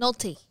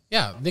 Nolte.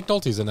 Yeah, Nick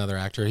Nolte's another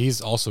actor.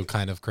 He's also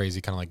kind of crazy,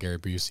 kind of like Gary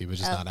Busey, but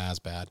just not as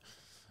bad.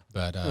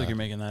 But I feel like you're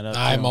making that up.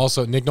 I'm too.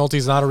 also Nick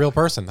Nolte's not a real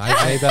person. I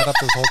made that up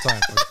this whole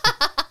time.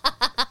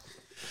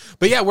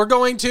 But yeah, we're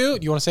going to.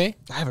 You want to say?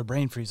 I have a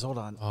brain freeze. Hold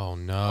on. Oh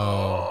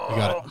no, you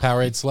got it.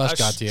 Powerade Slush I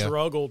got to you.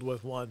 struggled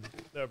with one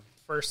the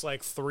first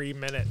like 3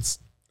 minutes.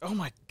 Oh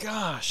my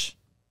gosh.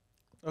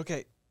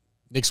 Okay.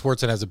 Nick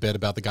Swartzen has a bit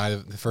about the guy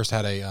that first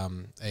had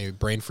a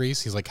brain freeze.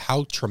 He's like,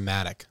 how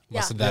traumatic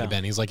must Yeah. that have Yeah.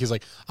 been? He's like,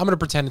 I'm gonna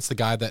pretend it's the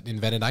guy that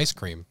invented ice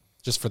cream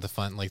just for the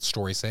fun, like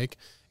story's sake.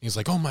 And he's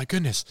like, oh my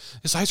goodness,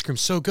 this ice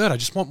cream's so good. I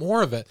just want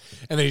more of it.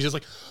 And then he's just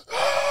like,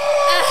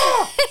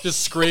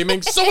 just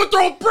screaming, someone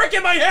throw a brick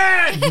in my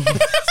head!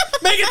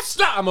 Make it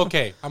stop! I'm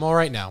okay. I'm all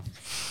right now.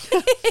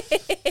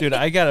 Dude,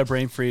 I got a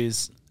brain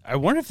freeze. I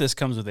wonder if this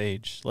comes with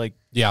age. Like,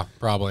 Yeah,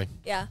 probably.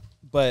 Yeah.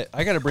 but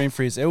I got a brain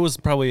freeze. It was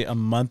probably a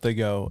month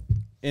ago,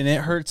 and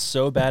it hurt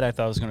so bad I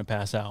thought I was going to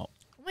pass out.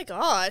 Oh my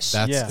gosh.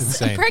 That's Yeah.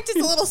 insane. Practice a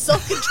little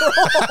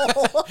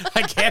self-control.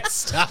 I can't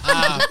stop.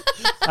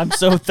 I'm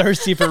so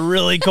thirsty for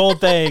really cold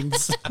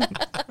things.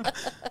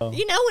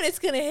 You know when it's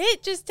going to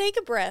hit, just take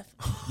a breath.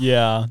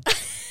 Yeah.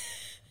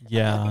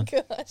 Yeah.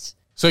 Gosh.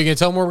 So you gonna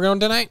tell them where we're going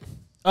tonight?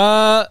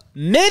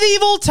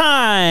 Medieval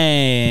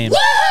times.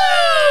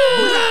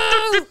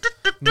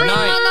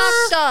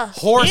 Nice.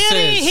 Horses.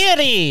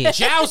 Hitty.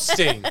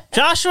 Jousting.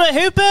 Joshua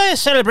Hooper is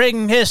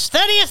celebrating his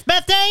 30th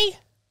birthday.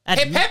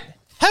 Hip, hip.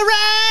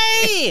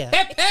 Hooray!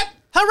 Hip, hip.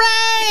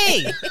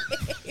 Hooray!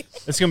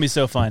 It's going to be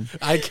so fun.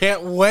 I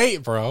can't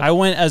wait, bro. I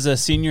went as a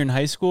senior in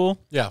higigh school.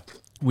 Yeah.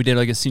 We did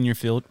like a senior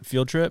field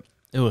trip.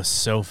 It was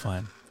so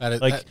fun. That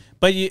is, Like,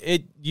 but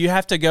you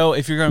have to go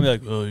if you're going to be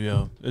like, oh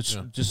yeah, it's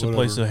just a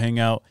place to hang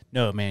out.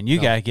 No, man, you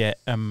gotta get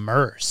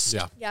immersed.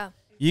 yeah. Yeah.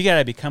 You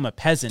gotta become a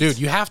peasant, Dude,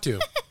 you have to.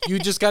 You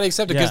just got to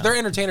accept it because Yeah. they're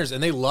entertainers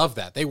and they love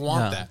that. They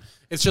want Yeah. that.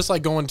 It's just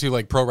like going to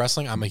like pro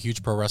wrestling. I'm a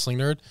huge pro wrestling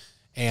nerd.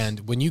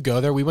 And when you go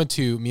there, we went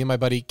to me and my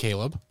buddy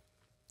Caleb,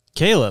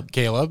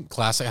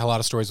 classic. A lot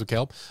of stories with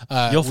Caleb.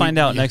 You'll find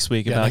out next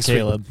week about next week.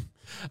 Caleb.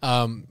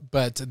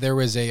 But there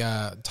was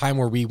a time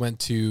where we went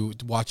to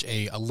watch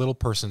a little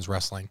person's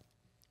wrestling.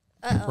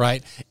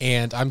 Right.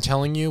 And I'm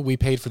telling you, we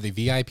paid for the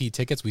VIP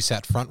tickets. We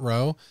sat front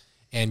row.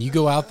 And you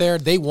go out there,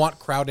 they want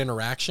crowd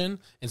interaction.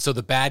 And so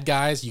the bad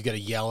guys, you got to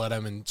yell at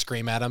them and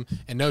scream at them.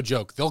 And no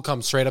joke, they'll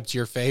come straight up to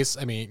your face.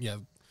 I mean, yeah.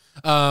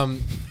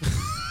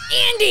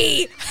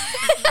 Andy!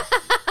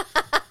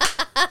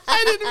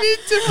 I didn't mean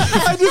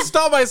to. I just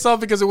stopped myself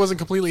because it wasn't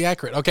completely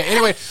accurate. Okay.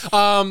 Anyway,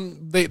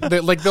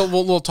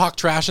 we'll talk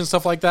trash and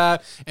stuff like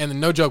that. And then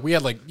no joke, we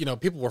had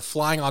people were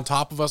flying on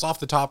top of us off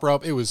the top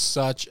rope. It was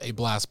such a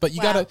blast. But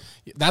you gotta.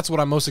 That's what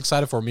I'm most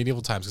excited for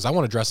medieval times because I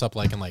want to dress up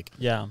like in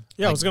Yeah,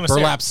 I was gonna say.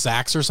 burlap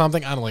sacks or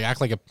something. I don't know,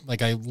 act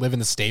like I live in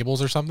the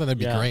stables or something. That'd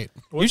be Yeah. great.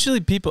 Usually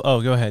people.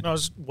 Oh, go ahead. No,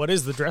 what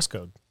is the dress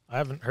code? I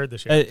haven't heard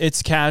this yet.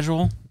 It's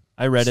casual.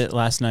 I read it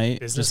last night.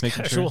 Business just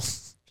making casual?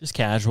 Sure. Just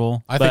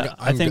casual. I But think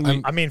I think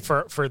I'm- I mean,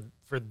 for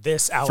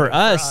this outing, for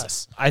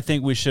us, I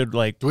think we should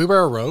like. Do we wear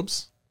our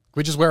robes?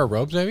 Can we just wear our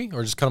robes maybe,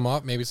 or just cut them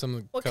off? Maybe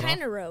some. What cut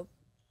kind off? of robe?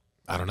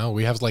 I don't know.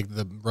 We have like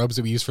the robes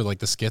that we use for like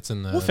the skits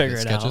and the, We'll figure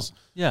the it sketches. out.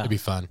 Yeah. It'd be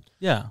fun.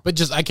 Yeah, But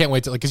just I can't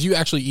wait to because you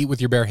actually eat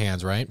with your bare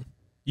hands, right?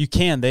 you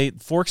can.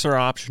 Forks are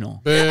optional.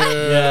 Boo.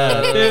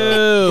 Yeah.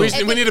 Boo.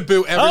 We need to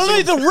boo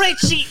every single. the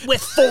rich eat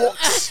with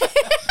forks.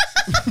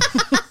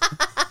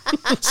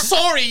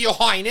 Sorry, Your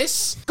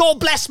Highness. God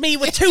bless me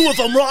with two of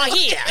them right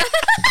here.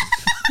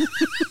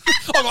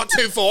 I got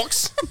 2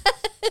 forks.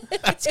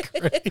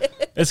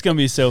 It's gonna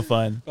be so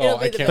fun. Oh,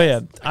 I can't. But yeah,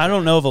 I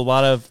don't know of a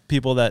lot of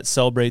people that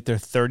celebrate their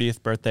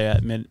 30th birthday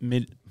at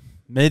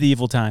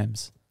medieval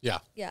times. Yeah.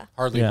 Yeah.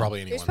 Hardly Yeah.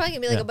 probably anyone. There's probably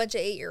going to be like Yeah. a bunch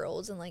of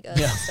 8-year-olds and like us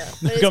and stuff.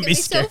 But it's Gonna going to be be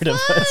so scared of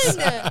us.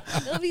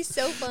 fun. It'll be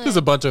so fun. There's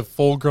a bunch of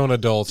full-grown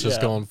adults just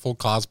Yeah. going full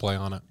cosplay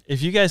on it.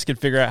 If you guys could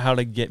figure out how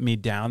to get me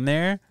down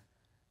there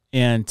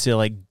and to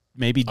like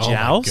maybe Oh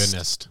joust my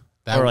goodness.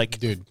 or like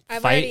dude.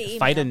 I've already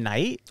fight a emailed.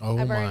 night. Oh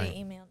I've my. already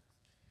emailed.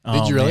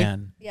 Oh, you really?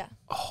 Man. Yeah.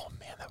 Oh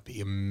man, that would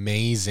be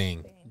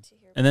amazing.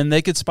 And then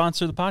they could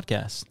sponsor the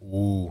podcast.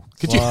 Ooh.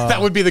 Could you?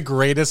 That would be the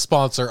greatest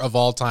sponsor of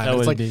all time. That It's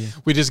would like be.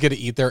 we just get to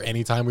eat there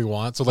anytime we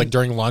want. So like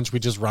during lunch, we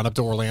just run up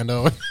to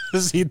Orlando and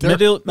just eat there.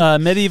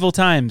 Medieval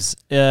times.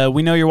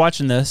 We know you're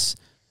watching this.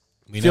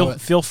 We know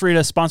it. Feel free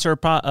to sponsor a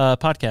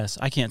podcast.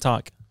 I can't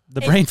talk. The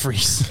brain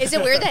freeze. Is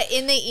it weird that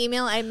in the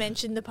email I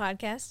mentioned the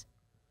podcast?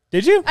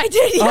 Did you? I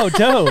did. Yeah. Oh,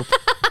 dope.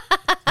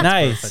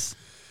 Nice.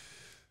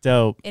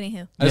 Dope.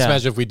 Anywho. I just Yeah.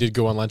 imagine if we did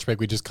go on lunch break,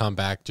 we just come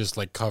back just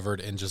like covered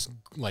in just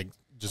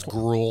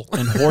gruel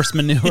And horse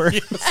manure.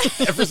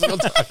 every single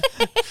time.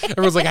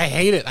 Everyone's like, I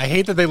hate it. I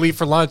hate that they leave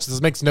for lunch. This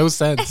makes no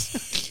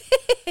sense.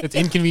 It's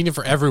inconvenient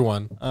for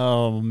everyone.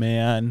 Oh,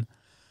 man.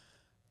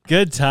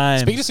 Good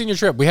time. Speaking of senior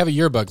trip, we have a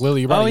yearbook.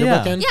 Lily, you brought Oh, a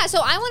yearbook yeah. in? Yeah, so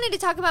I wanted to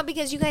talk about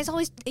because you guys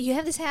you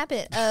have this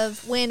habit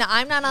of when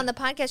I'm not on the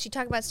podcast, you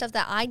talk about stuff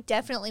that I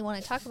definitely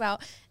want to talk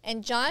about.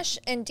 And Josh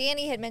and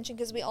Danny had mentioned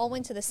because we all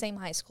went to the same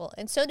high school,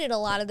 and so did a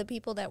lot of the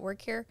people that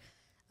work here.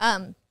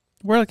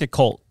 We're like a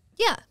cult.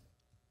 Yeah,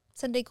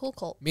 Sunday Cool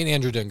Cult. Me and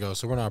Andrew didn't go,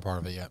 so we're not a part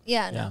of it yet.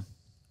 Yeah, no. Yeah.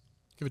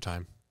 Give it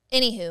time.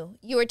 Anywho,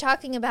 you were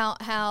talking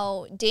about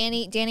how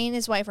Danny and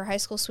his wife are high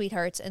school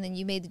sweethearts, and then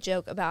you made the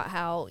joke about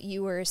how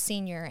you were a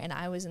senior and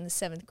I was in the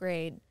 7th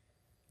grade.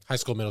 High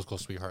school, middle school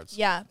sweethearts.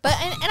 Yeah, but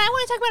and I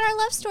want to talk about our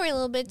love story a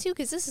little bit too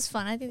because this is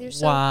fun. I think they're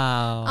so.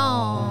 Wow.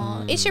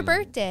 Aw, it's your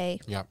birthday.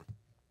 Yep.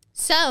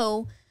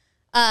 So,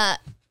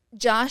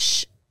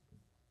 Josh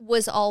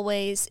was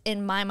always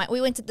in my mind.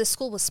 The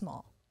school was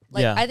small.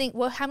 Like, Yeah. I think,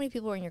 how many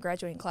people were in your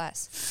graduating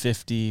class?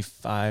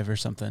 55 or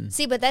something.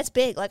 See, but that's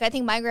big. Like, I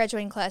think my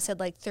graduating class had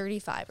like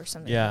 35 or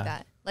something Yeah. like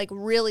that. Like,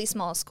 really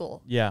small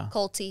school. Yeah.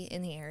 Culty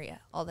in the area,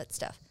 all that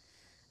stuff.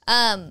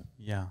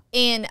 Yeah.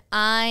 And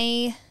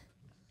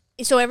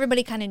so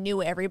everybody kind of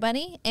knew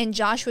everybody, and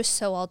Josh was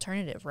so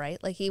alternative,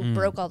 right? Like he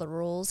broke all the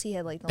rules. He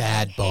had like the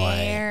Bad long boy.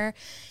 hair.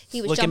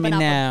 He was Look at jumping me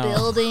off now. of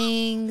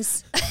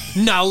buildings.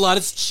 Not a lot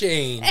has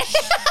changed.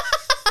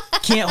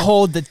 Can't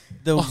hold the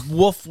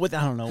wolf with,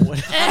 I don't know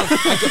what.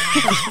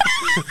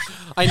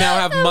 I now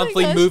have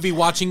monthly gosh. movie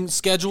watching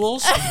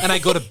schedules, and I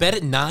go to bed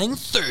at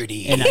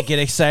 9:30. And I get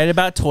excited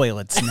about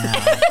toilets now.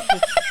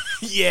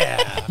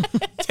 Yeah.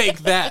 Take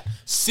that,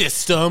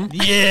 system.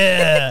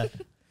 Yeah.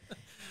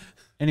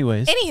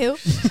 Anyways.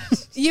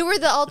 Anywho, you were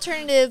the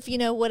alternative,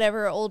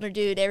 whatever older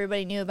dude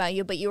everybody knew about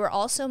you, but you were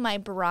also my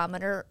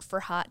barometer for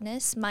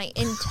hotness my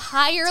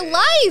entire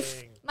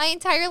life. My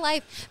entire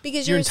life.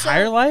 Because Your you're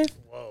entire life?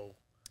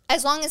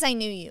 as long as I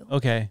knew you.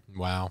 Okay.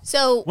 Wow.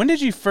 So When did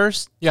you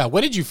first, Yeah,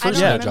 when did you first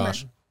don't know remember.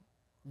 Josh?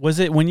 was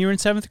it when you were in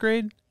 7th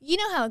grade? you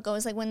know how it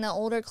goes. Like when the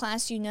older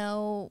class,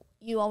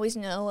 you always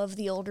know of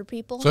the older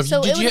people.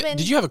 So, been,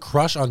 did you have a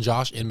crush on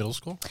Josh in middle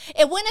school?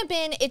 It wouldn't have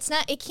been.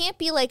 It can't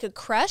be like a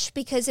crush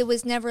because it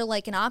was never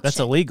like an option. That's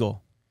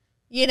illegal.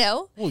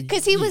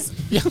 Because he was.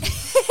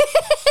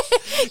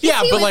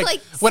 Yeah, he but was,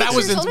 like when 6 I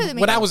was years older than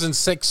me. when I was in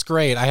 6th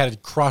grade, I had a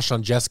crush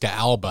on Jessica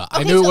Alba. I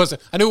Okay, knew so-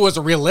 it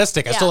wasn't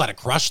realistic. I Yeah. still had a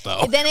crush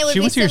though. Then it would She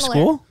be went to your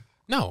similar. school?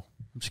 No,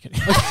 I'm just kidding.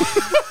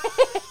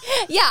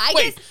 Yeah, I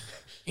wait, guess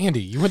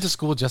Andy, you went to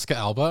school with Jessica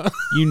Alba?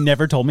 You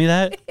never told me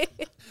that?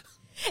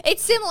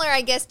 it's similar.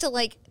 I guess to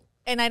like,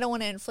 and I don't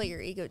want to inflate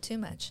your ego too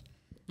much.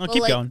 No, Well,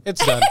 keep like- going.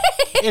 It's done.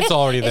 It's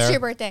already It's there. your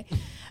birthday,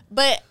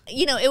 but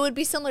it would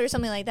be similar to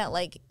something like that,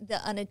 like the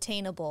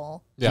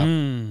unattainable Yeah,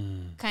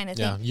 kind of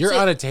yeah. thing. You're So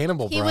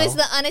unattainable, bro. He was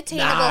the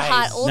unattainable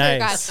hot older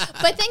Nice. guy.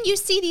 But then you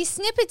see these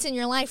snippets in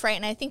your life, right?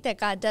 And I think that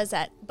God does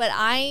that. But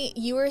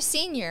you were a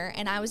senior,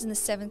 and I was in the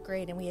 7th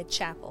grade, and we had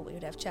chapel. We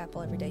would have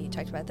chapel every day. You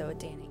talked about that with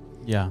Danny.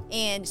 Yeah.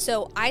 And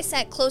so I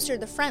sat closer to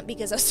the front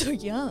because I was so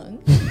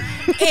young.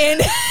 And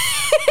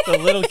The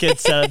little kid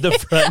sat at the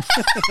front.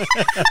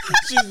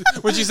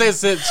 When she says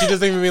sit, she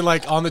doesn't even mean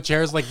like on the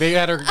chairs. Like they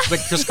had her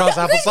like crisscross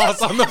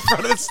applesauce on the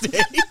front of the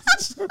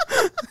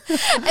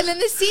stage. and then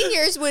the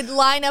seniors would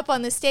line up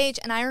on the stage,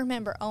 and I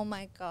remember, oh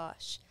my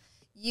gosh,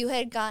 you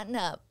had gotten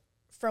up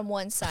from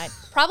one side,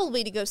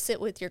 probably to go sit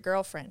with your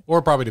girlfriend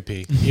Or probably to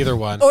pee. Either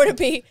one. or to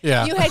pee.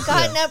 Yeah. You had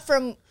gotten up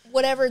from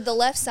whatever the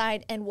left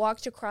side and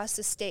walked across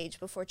the stage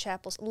before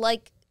chapels,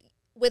 like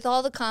with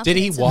all the confidence Did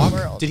he in the walk?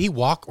 world. Did he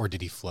walk or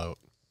did he float?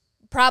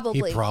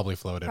 Probably. He probably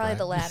floated. Probably right?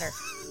 the latter.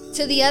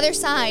 To the other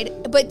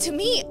side. But to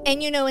me,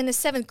 and in the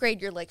 7th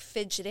grade, you're like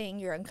fidgeting,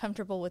 you're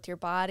uncomfortable with your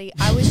body.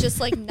 I was just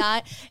like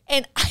not,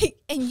 and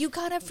you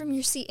got up from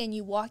your seat and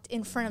you walked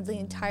in front of the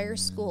entire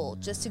school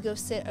just to go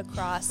sit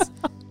across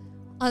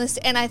on this.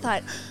 And I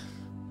thought,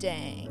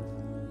 dang,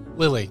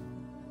 Lily,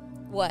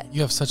 what?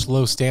 you have such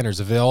low standards.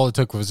 If all it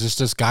took was just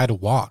this guy to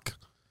walk.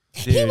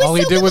 Dude, All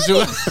he did was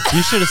do it.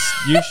 you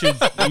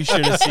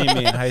should have seen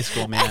me in high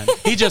school, man.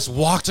 He just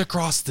walked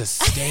across the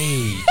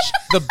stage.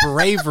 The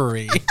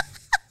bravery.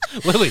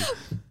 Lily,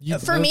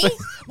 For me,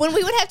 when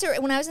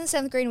I was in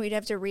 7th grade, we'd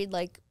have to read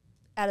like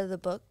out of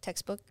the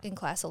textbook in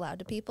class aloud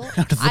to people.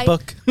 Out of the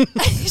book.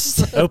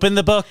 Open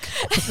the book.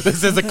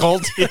 this is a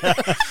cult.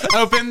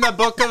 Open the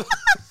book of.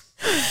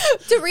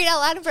 to read out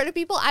loud in front of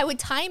people, I would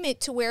time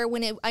it to where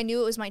when I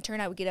knew it was my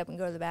turn, I would get up and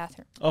go to the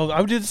bathroom Oh,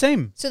 I would do the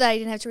same. so that I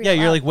didn't have to read. Yeah, out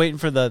you're loud. like waiting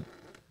for and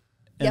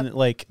Yep. it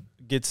like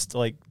gets to,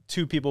 like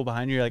 2 people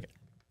behind you. You're like,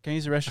 can I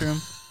use the restroom?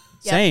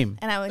 Yep. Same.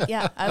 And I would,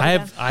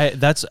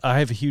 I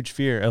have a huge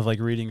fear of like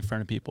reading in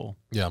front of people.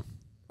 Yeah.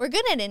 We're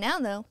good at it now,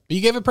 though.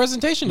 You gave a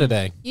presentation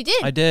today. You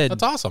did. I did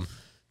That's awesome.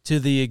 to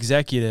the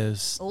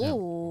executives,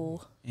 Ooh,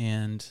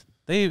 and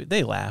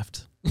they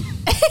laughed.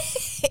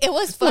 it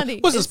was funny.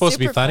 It wasn't It's supposed to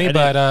be super funny, funny.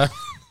 but I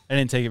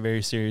didn't take it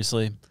very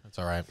seriously. that's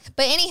all right.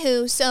 But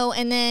anywho, so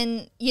and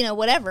then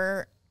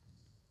whatever,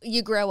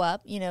 you grow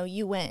up.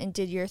 You went and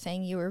did your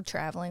thing. You were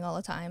traveling all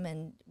the time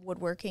and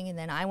woodworking, and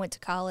then I went to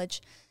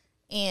college,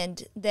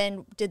 and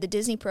then did the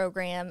Disney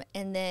program,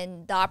 and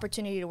then the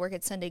opportunity to work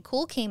at Sunday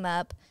Cool came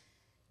up,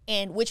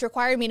 and which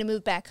required me to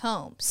move back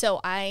home. So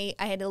I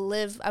had to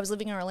live. I was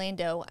living in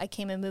Orlando. I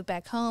came and moved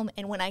back home,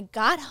 and when I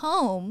got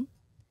home,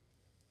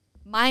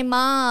 my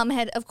mom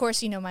had, of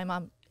course, my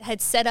mom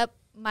had set up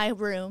my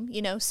room,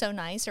 so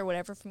nice or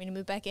whatever for me to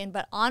move back in.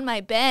 But on my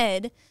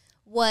bed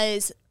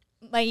was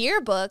my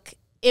yearbook.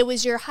 It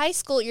was your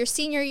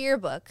senior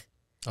yearbook.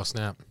 Oh,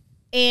 snap.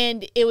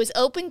 And it was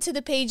open to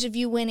the page of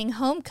you winning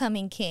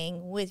Homecoming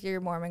King with your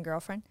Mormon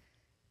girlfriend.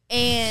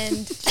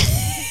 And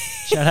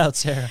Shout out,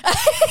 Sarah.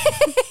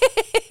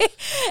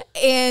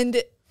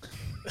 and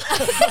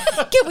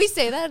can we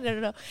say that? I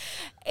don't know.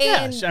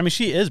 Yeah, And I mean,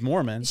 she is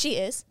Mormon. she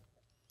is.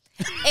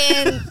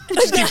 And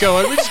Just keep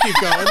going. We just keep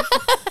going.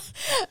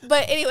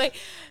 but anyway,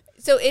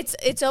 so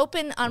it's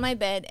open on my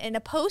bed, and a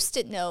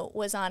Post-it note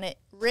was on it,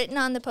 written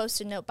on the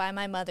Post-it note by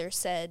my mother,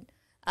 said,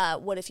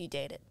 "What if you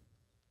dated?"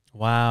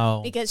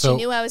 Wow. Because So- she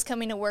knew I was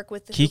coming to work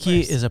with the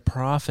Kiki Hoopers. is a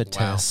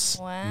prophetess.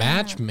 Wow.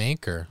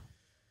 Matchmaker.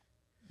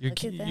 Your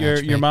Look at that.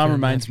 your mom Matchmaker.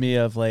 reminds me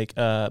of like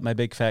my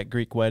big fat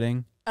Greek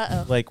wedding.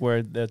 Uh-oh. Like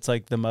where that's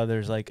like the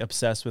mother's like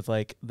obsessed with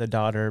like the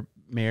daughter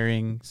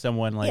marrying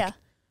someone like Yeah.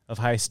 of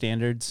high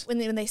standards.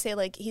 When they say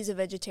like he's a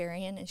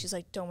vegetarian and she's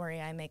like, don't worry,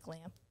 I make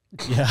lamb.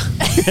 Yeah.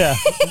 Yeah.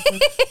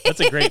 That's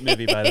a great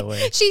movie, by the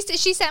way. She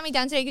sat me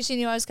down today because she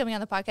knew I was coming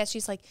on the podcast.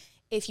 She's like,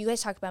 if you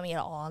guys talk about me at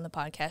all on the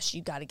podcast,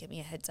 you got to give me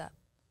a heads up.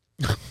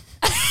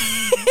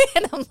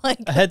 And I'm like,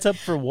 A heads up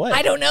for what?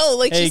 I don't know.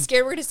 Like Hey. she's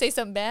scared we're going to say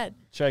something bad.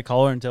 Should I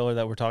call her and tell her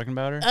that we're talking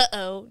about her?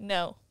 Uh-oh,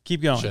 no.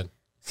 Keep going. Should.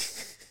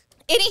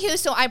 Anywho,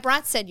 so I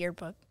brought said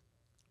yearbook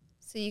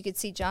so you could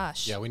see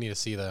Josh. Yeah, we need to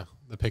see the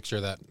picture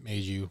that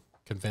made you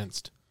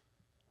convinced.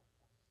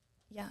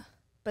 Yeah.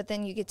 But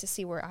then you get to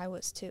see where I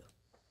was too.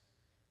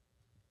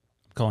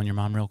 I'm calling your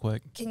mom real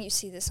quick. Can you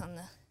see this on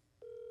the...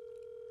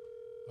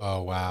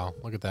 Oh, wow.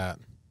 Look at that.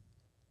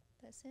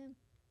 That's him.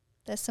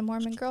 That's the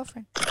Mormon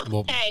girlfriend.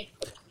 Well,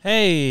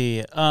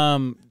 Hey,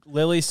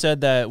 Lily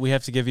said that we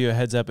have to give you a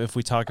heads up if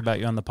we talk about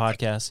you on the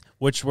podcast,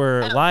 which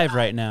we're live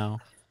right now.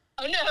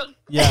 Oh no.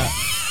 Yeah.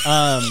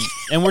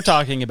 And we're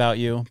talking about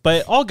you,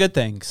 but all good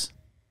things.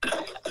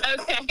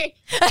 Okay.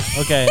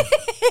 Okay.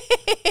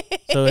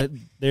 So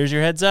there's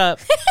your heads up.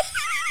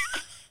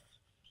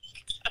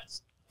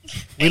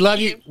 we love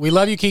you. We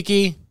love you,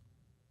 Kiki.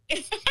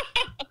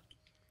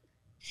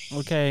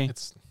 Okay.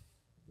 It's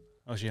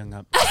Oh, she hung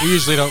up.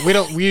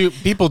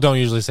 people don't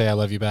usually say I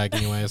love you back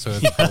anyway, so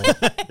it's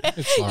cool.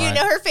 It's all You right.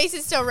 know her face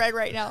is so red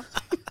right now.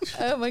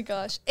 Oh my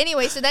gosh.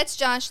 Anyway, so that's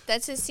Josh.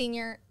 That's his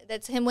senior.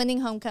 That's him winning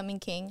Homecoming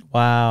King.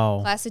 Wow.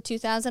 Class of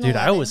 2011. Dude,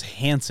 I was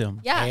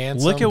handsome. Yeah.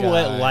 Handsome Look at guy.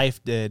 what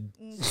life did.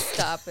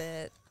 Stop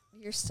it.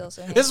 You're still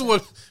so handsome. This is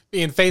what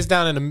being face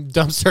down in a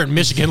dumpster in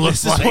Michigan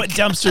looks This is like. what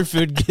dumpster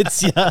food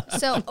gets you.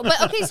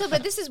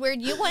 But this is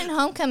weird. You won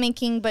Homecoming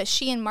King, but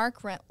she and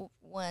Mark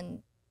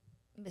won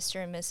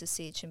Mr. and Mrs.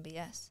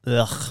 CHMBS.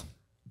 Ugh.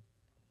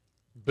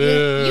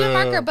 You and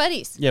Mark are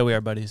buddies. Yeah, we are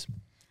buddies.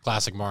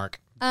 Classic Mark.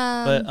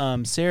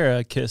 But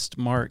Sarah kissed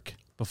Mark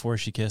before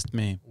she kissed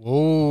me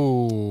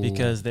Whoa.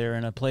 because they're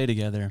in a play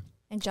together.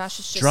 And Josh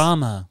is just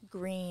Drama.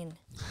 green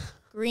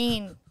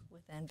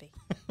with envy.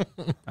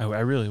 I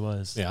really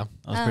was. Yeah.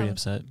 I was pretty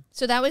upset.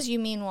 So that was you.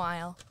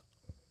 Meanwhile,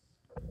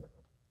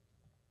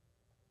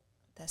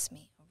 that's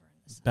me over on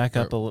the side. Back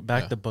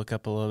Yeah. the book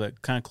up a little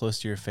bit, kind of close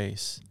to your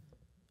face,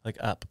 like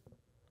up,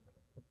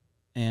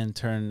 and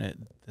turn it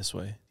this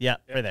way. Yeah,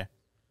 right there.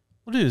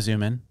 We'll do a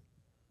zoom in.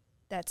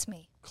 That's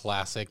me.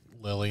 Classic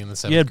Lily in the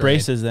 7th You had grade.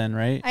 braces then,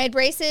 right? I had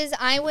braces.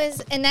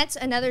 And that's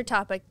another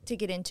topic to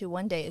get into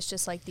one day. It's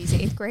just like these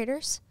 8th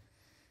graders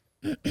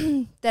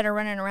that are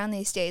running around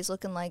these days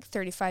looking like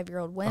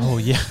 35-year-old women. Oh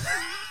yeah.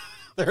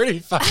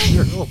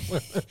 35-year-old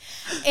women.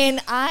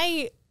 And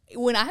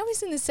when I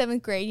was in the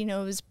 7th grade, it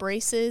was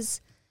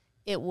braces.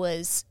 It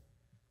was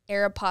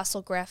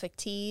Aeropostale graphic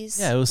tees.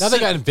 Yeah, it was. Now they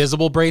got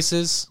invisible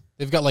braces.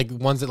 They've got like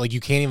ones that like you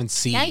can't even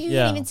see. Now you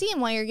Yeah. can't even see them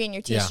while you're getting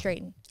your teeth Yeah.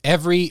 straightened.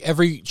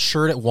 Every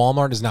shirt at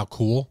Walmart is now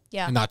cool.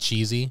 Yeah. And not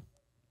cheesy.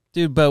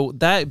 Dude, but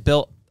that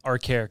built our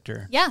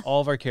character. Yeah. All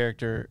of our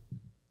character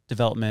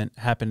development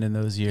happened in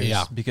those years.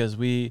 Yeah. Because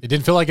It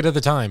didn't feel like it at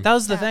the time. that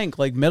was the thing.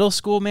 Like middle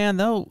school, man,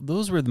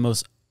 those were the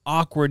most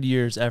awkward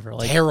years ever.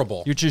 Like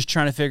Terrible. You're just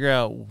trying to figure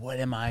out, what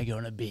am I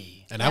going to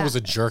be? And I was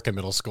a jerk in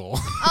middle school.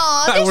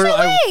 Oh, there's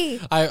no way.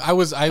 I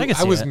was can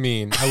see it.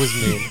 mean. I was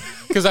mean.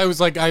 Because I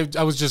was like I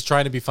was just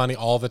trying to be funny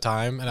all the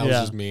time and I was Yeah.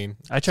 just mean.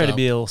 I tried to So,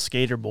 be a little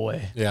skater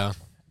boy. Yeah.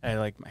 I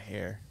like my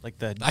hair. Like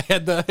the I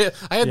had the Yeah.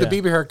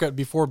 Bieber haircut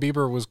before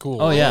Bieber was cool.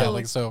 Oh, yeah.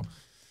 Like so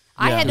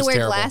I Yeah. had It to was wear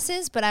terrible.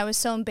 glasses, but I was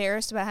so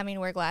embarrassed about having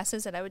to wear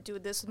glasses that I would do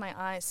this with my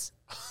eyes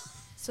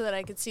so that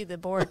I could see the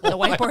board, the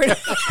whiteboard.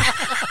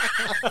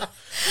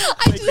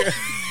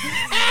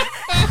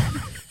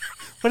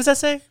 What does that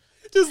say?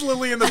 just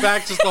Lily in the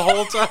back just the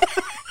whole time.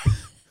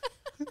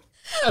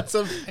 That's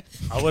amazing.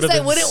 I would have I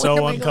been wouldn't so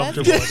wear my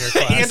uncomfortable in your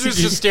class. Andrew's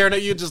just staring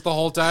at you just the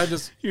whole time.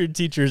 Just Your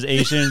teacher's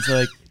Asian. It's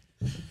like,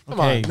 Come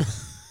okay, on.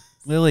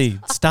 Lily,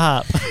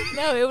 stop.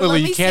 No, it would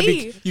Lily, let me you can't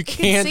see. you I can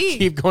can't see.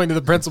 keep going to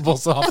the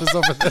principal's office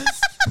over this.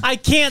 I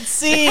can't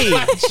see.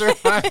 I'm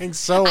trying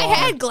so I hard.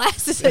 had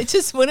glasses. I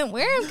just wouldn't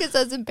wear them because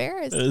I was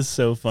embarrassed. That is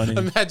so funny.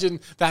 Imagine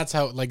that's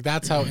how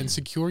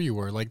insecure you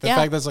were. Like the Yeah.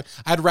 fact that's like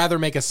I'd rather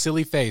make a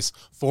silly face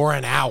for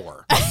an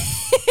hour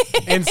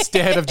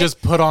instead of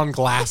just put on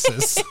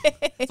glasses.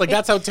 It's like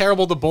that's how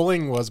terrible the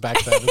bullying was back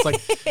then. It's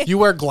like you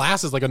wear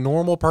glasses like a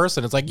normal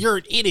person. It's like you're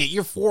an idiot.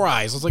 You're 4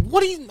 eyes. It's like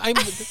what do you?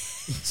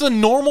 It's a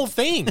normal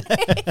thing.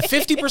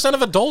 50%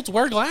 of adults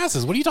wear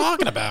glasses. What are you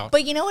talking about?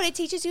 But you know what it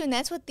teaches you, and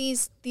that's what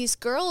these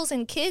girls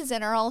and kids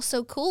that are all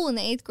so cool in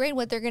the 8th grade,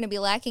 what they're going to be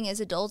lacking as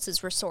adults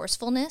is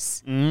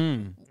resourcefulness,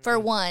 for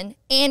one,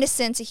 and a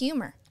sense of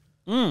humor.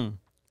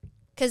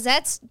 Because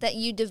that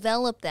you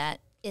develop that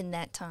in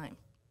that time.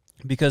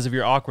 Because of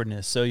your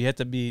awkwardness. So you have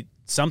to be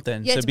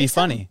something. You have So to be be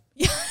funny.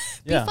 Be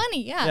Yeah.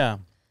 funny, yeah. Yeah.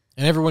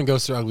 And everyone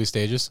goes through ugly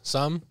stages.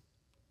 Some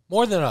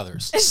more than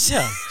others.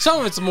 Yeah. Some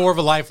of it's more of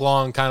a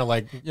lifelong kind of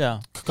like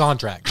Yeah.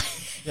 contract.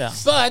 Yeah.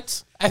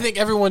 But I think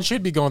everyone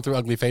should be going through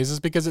ugly phases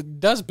because it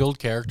does build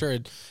character.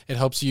 It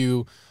helps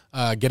you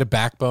get a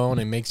backbone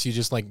and makes you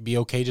just like be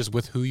okay just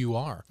with who you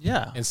are.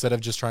 Yeah. Instead of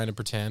just trying to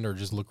pretend or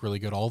just look really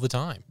good all the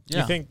time.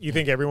 Yeah. You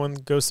think everyone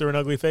goes through an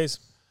ugly phase?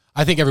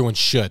 I think everyone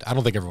should. I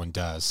don't think everyone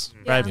does.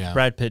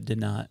 Brad Pitt did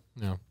not.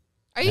 No.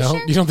 Are you No?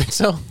 sure? You don't think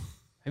so?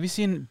 Have you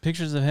seen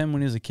pictures of him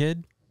when he was a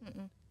kid?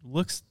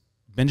 Looks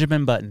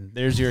Benjamin Button.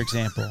 There's your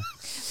example.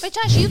 But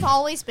Josh, you've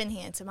always been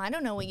handsome. I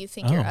don't know what you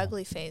think your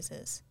ugly phase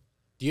is.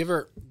 Do you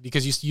ever,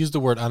 because you used the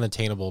word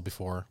unattainable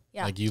before,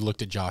 Yeah. like you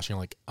looked at Josh and you're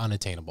like,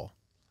 unattainable.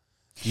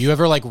 Do you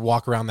ever like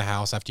walk around the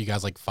house after you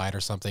guys like fight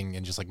or something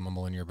and just like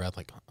mumble in your breath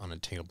like,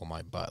 unattainable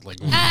my butt? Like,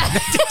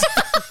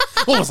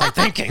 what was I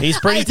thinking? He's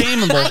pretty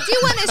tameable. I do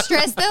want to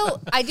stress, though,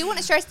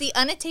 the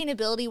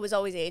unattainability was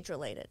always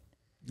age-related.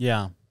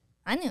 Yeah.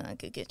 I knew I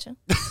could get you.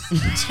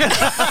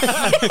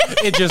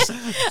 It's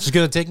just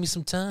going to take me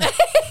some time.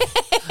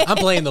 I'm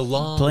playing the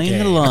long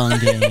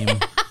game.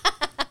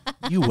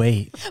 You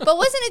wait. But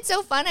wasn't it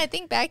so fun? I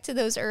think back to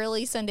those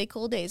early Sunday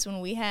Cool days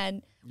when we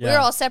were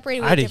all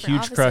separated. I had a different huge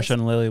offices. crush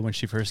on Lily when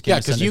she first came. Yeah,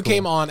 to because Sunday you Cool.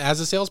 came on as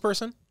a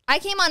salesperson. I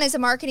came on as a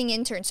marketing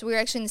intern, so we were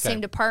actually in the Okay.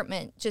 same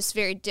department, just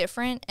very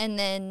different. And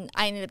then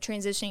I ended up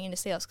transitioning into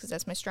sales because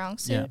that's my strong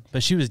suit. Yeah,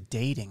 but she was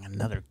dating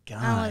another I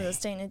guy was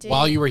staying a dude.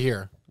 While you were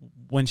here.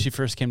 when she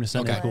first came to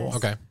Sunday Okay. Cool.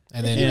 Okay.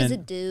 And he then, was a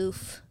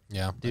doof.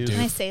 yeah. a Dude. Can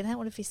I doof. say that?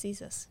 What if he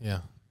sees us? Yeah.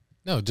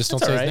 No, just don't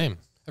That's say all his right. name.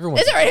 Everyone.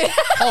 It's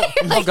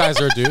already. All guys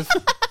are a doof.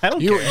 I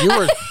don't You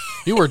care.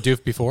 you were a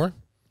doof before.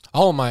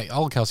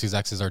 All Kelsey's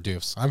exes are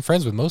doofs. I'm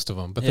friends with most of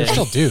them, but they're Yeah.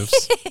 still doofs.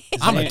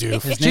 I'm a name-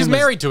 doof. his She's name was-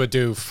 married to a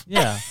doof.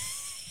 Yeah.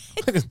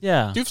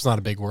 Yeah. Doof's not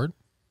a big word.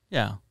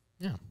 Yeah.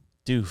 Yeah.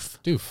 Doof.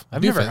 Doof.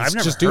 I've Doofus. never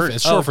It's just heard. doofus.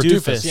 It's short for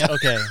doofus. Yeah.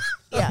 Okay.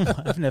 Yeah.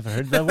 I've never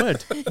heard that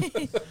word.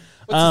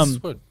 What's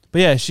this word?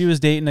 But yeah, she was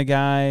dating a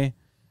guy,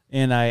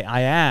 and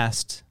I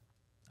asked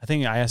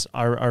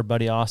our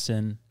buddy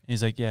Austin.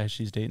 He's like, yeah,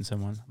 she's dating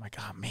someone. I'm like,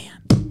 oh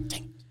man.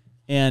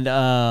 And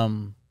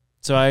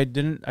so I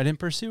didn't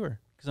pursue her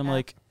because I'm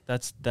like,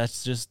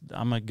 that's just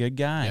I'm a good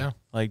guy. Yeah.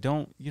 Like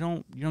you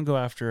don't go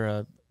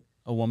after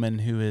a woman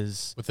who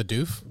is With a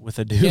doof? with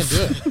a You can't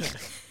doof. do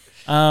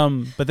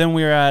it. But then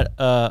we were at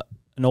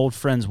an old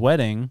friend's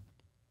wedding,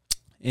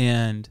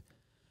 and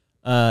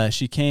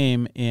she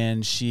came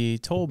and she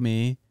told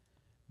me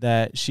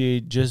that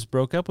she just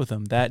broke up with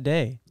him that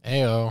day.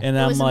 Ayo. And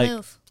What I'm was the like,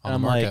 move? On the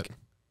I'm market. like,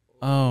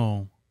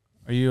 oh,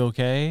 are you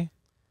okay?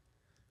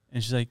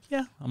 And she's like,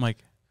 yeah. I'm like,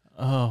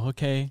 oh,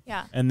 okay.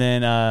 Yeah. And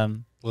then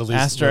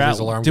asked her Lily's out.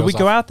 alarm Did we goes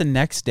go off. out the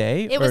next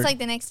day? It was or- like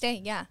the next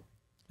day. Yeah.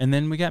 and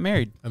then we got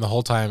married. And the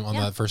whole time on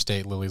Yeah. that first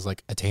date, Lily's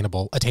like,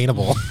 attainable.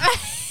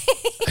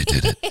 I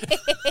did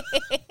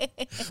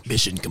it.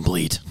 Mission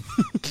complete.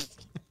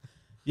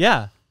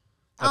 Yeah.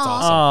 That's Aw.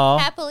 awesome. Aw.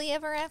 Happily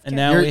ever after. And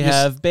now You're- we you're s-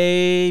 have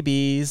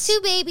babies. 2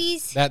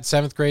 babies. That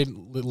 7th grade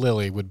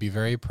Lily would be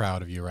very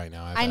proud of you right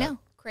now. I bet. know.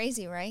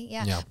 Crazy, right?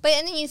 Yeah. Yeah. But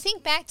and then you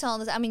think back to all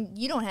this. I mean,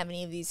 you don't have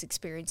any of these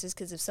experiences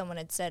because if someone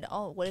had said,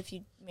 "Oh, what if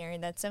you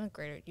married that 7th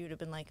grader?" You would have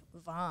been like,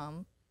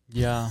 "Vom."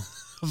 Yeah.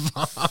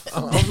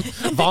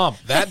 Vom.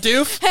 That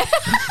doof?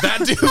 That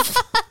doof?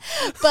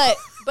 But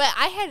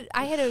I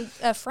had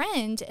a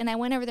friend, and I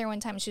went over there one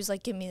time, and she was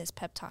like, "Give me this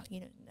pep talk." You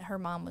know, her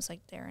mom was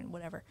like there and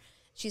whatever.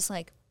 She's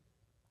like,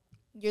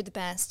 "You're the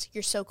best.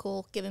 You're so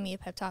cool." Giving me a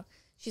pep talk.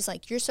 She's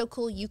like, "You're so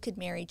cool. You could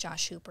marry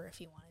Josh Hooper if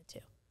you wanted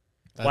to."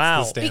 That's Wow.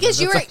 the standard.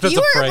 Because you That's were a you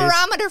were a phrase.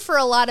 barometer for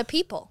a lot of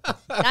people,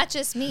 not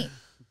just me.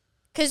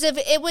 Because if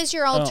it was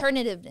your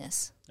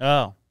alternativeness,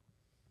 Oh.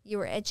 you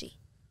were edgy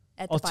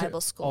at the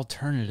Bible school.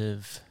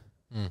 Alternative.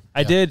 Mm,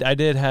 I yeah.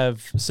 did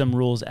have some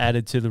rules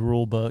added to the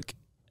rule book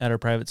at our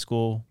private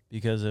school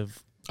because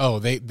of Oh,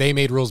 they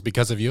made rules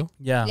because of you?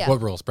 yeah. Yeah. What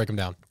rules? Break them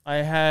down. I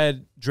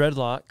had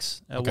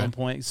dreadlocks at Okay. one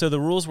point. So the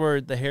rules were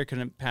the hair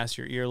couldn't pass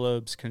your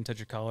earlobes, couldn't touch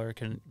your collar,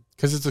 couldn't.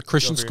 Because it's a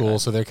Christian Over your school,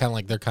 head. so they're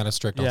kind of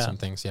strict on Yeah. some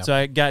things. Yeah. So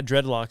I got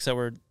dreadlocks that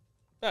were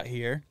about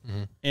here,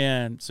 Mhm.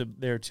 and so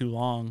they were too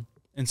long,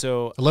 and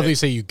so I love that you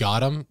say you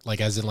got them,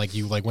 like as in like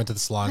you like went to the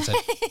salon and said,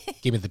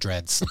 "Give me the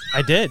dreads."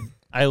 I did.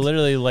 I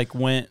literally like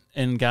went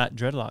and got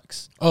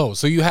dreadlocks. Oh,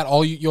 so you had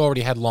you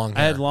already had long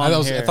hair. I had long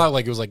I hair. thought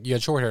like it was like you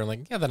had short hair. I'm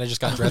like, yeah, then I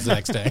just got dreads the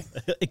next day.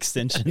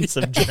 Extensions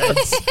of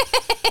dreads.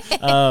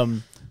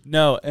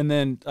 No, and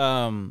then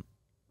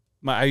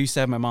I used to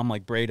have my mom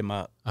like braid them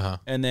up, Uh-huh.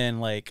 and then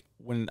like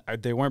when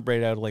they weren't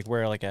braided, I would like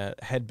wear like a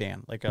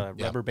headband, like a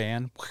Yeah. rubber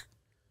band,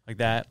 like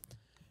that.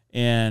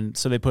 And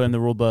so they put in the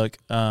rule book.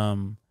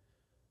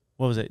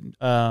 What was it?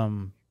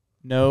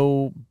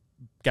 No,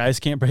 guys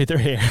can't braid their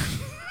hair.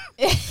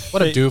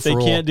 What a doof They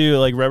rule. can't do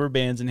like rubber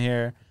bands in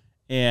hair,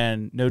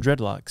 and no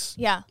dreadlocks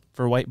Yeah,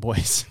 for white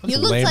boys. you a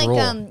looked lame like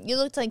rule. you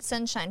looked like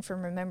Sunshine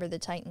from Remember the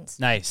Titans.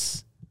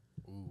 Nice,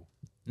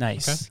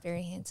 nice.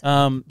 Very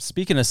handsome.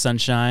 Speaking of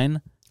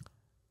sunshine,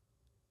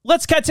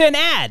 let's cut to an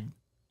ad.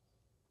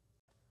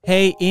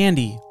 Hey,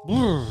 Andy.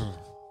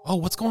 Oh,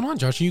 what's going on,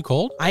 Josh? Are you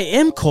cold? I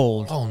am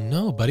cold. Oh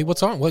no, buddy.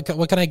 What's on? What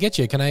can I get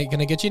you? Can I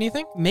get you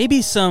anything?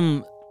 Maybe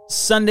some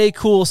Sunday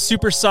Cool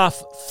Super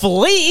Soft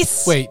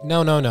Fleece. Wait,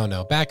 no.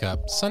 Back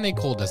up. Sunday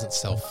Cool doesn't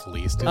sell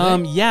fleece, do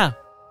they? Yeah.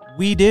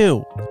 We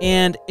do.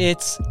 And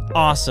it's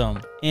awesome.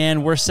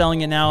 And we're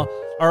selling it now.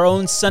 Our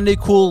own Sunday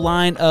Cool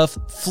line of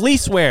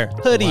fleecewear,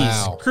 hoodies,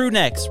 Wow. crew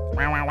necks.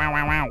 Wow, wow, wow,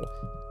 wow, wow.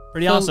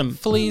 Pretty awesome.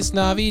 Feliz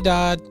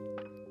Navidad.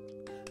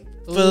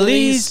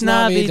 Feliz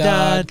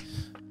Navidad.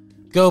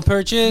 Go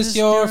purchase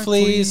your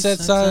fleece at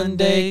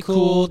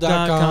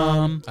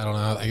SundayCool.com. I don't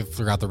know. I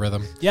forgot the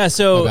rhythm. Yeah,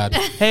 so, My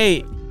bad.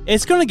 hey,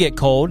 it's going to get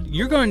cold.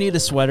 You're going to need a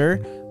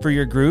sweater for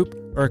your group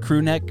or a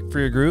crew neck for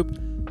your group.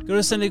 Go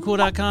to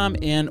SundayCool.com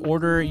and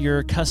order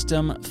your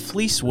custom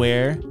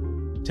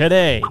fleecewear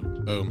today.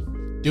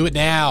 Boom. Do it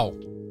now.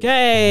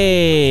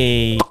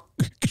 Okay.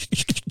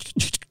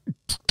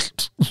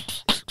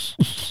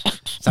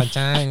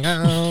 Sunshine,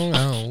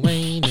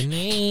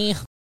 waiting.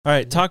 All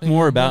right, talk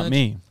more about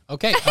me.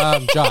 Okay,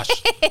 Josh.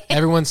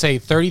 Everyone say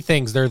 30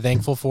 things they're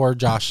thankful for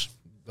Josh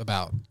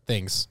about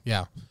things.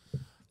 Yeah.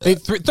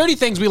 30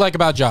 things we like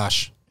about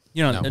Josh.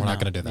 You know, No, we're not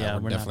gonna do that. Yeah,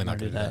 We're definitely not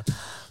gonna gonna do that.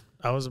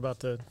 I was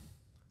about to.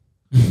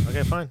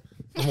 Okay, fine.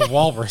 I'm a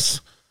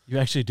walrus. You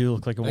actually do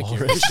look like a Thank you.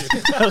 walrus.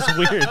 That was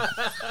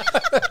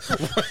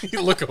weird.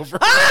 You look over.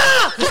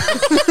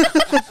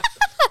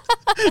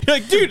 You're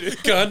like,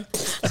 dude, Gun.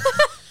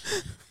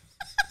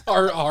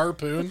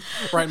 Harpoon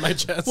right in my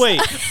chest. wait,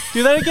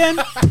 do that again?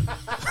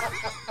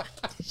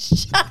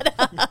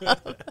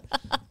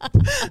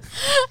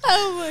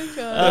 Oh my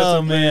god.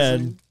 Oh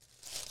man,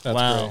 That's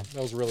wow. great.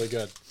 That was really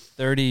good.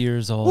 30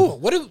 years old. Ooh,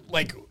 what if,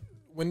 like,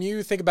 when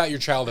you think about your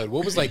childhood,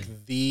 what was like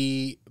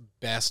the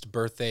best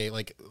birthday?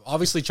 Like,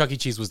 obviously Chuck E.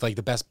 Cheese was like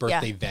the best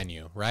birthday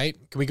venue, right?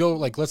 Can we go,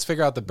 like, let's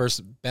figure out the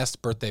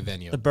best birthday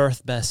venue. The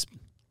best.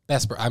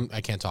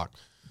 I can't talk.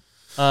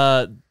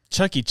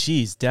 Chuck E.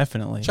 Cheese,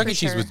 definitely. Chuck E. For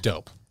Cheese sure. was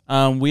dope.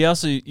 We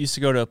also used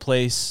to go to a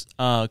place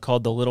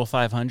called the Little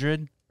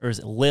 500, or is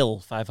it Lil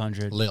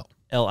 500? Lil.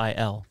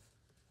 Lil.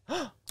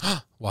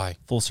 Why?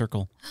 Full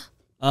circle.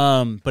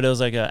 But it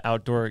was like an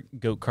outdoor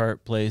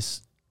go-kart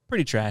place.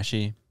 Pretty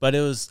trashy, but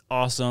it was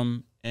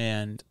awesome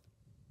and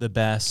the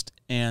best.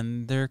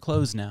 And they're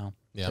closed now.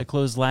 Yeah. They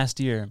closed last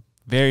year.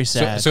 Very So,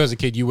 sad. so as a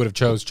kid, you would have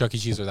chose Chuck E.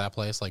 Cheese or that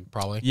place, like,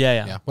 probably?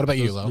 Yeah. What about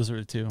you, those, Lo? Those were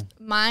the two.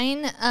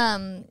 Mine,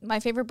 my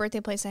favorite birthday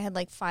place, I had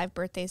like 5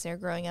 birthdays there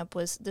growing up,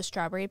 was the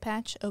Strawberry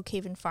Patch, Oak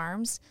Haven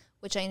Farms,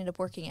 which I ended up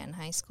working at in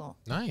high school.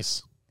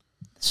 Nice.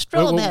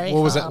 Strawberry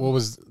What was that? Farm. What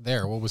was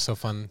there? What was so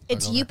fun?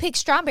 It's about you there? pick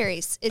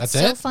strawberries. It's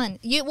That's so it? fun.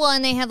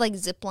 And they had like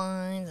zip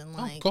lines and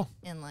like cool.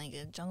 and like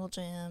a jungle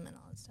gym and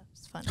all that stuff.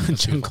 It's fun.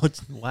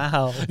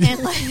 Wow.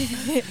 And like Did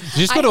you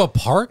just go to a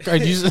park? Or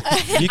did you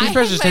I can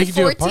had just my take you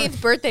to a park.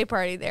 14th birthday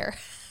party there.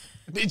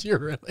 Did you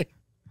really?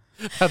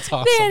 That's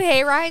awesome. They had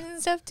hay rides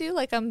and stuff too.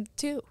 Like I'm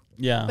 2,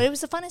 Yeah. but it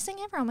was the funnest thing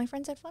ever. All my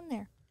friends had fun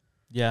there.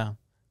 Yeah.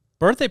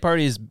 Birthday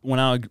parties when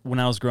I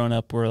was growing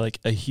up were like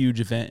a huge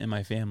event in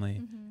my family.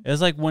 Mm-hmm. It was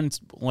like when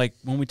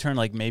we turned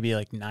like maybe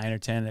like 9 or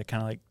 10, it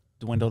kind of like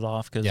dwindled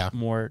off because Yeah.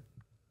 more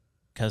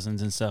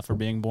cousins and stuff were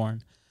being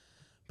born.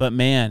 But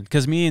man,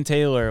 because me and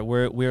Taylor,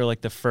 we were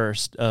like the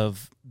first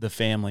of the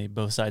family,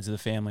 both sides of the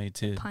family,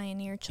 to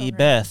Pioneer be children.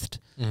 bethed.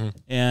 Mm-hmm.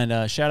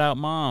 And shout out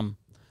mom.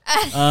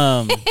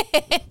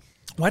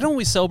 Why don't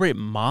we celebrate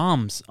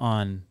moms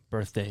on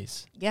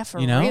birthdays? Yeah, for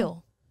You know?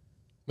 real.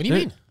 What do you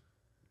mean?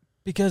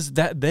 Because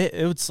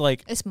it's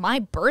like It's my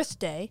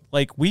birthday.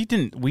 it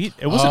wasn't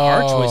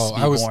our choice to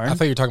be born. I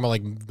thought you were talking about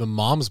like the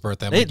mom's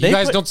birthday. I'm They- like, they you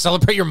guys put- don't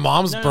celebrate your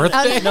mom's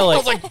birthday? No, I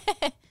like, was like,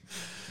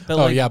 but oh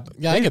like, yeah,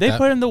 I get they that.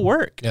 put in the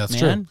work. Yeah, that's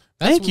man. true.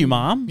 That's Thank you,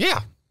 mom. Yeah,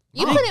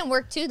 You put in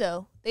work too,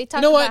 though. They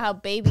talk know about what? how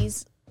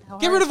babies. How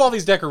get rid of all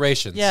these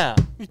decorations. Yeah.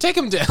 you take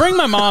them down. Bring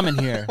my mom in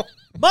here.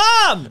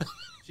 Mom!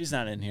 She's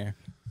not in here.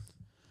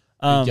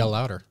 Yell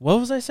louder. What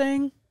was I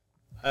saying?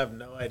 I have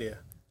no idea.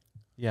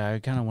 Yeah, I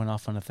kind of went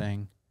off on a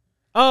thing.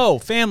 Oh,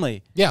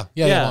 family. Yeah,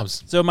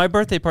 moms. So my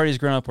birthday parties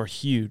growing up were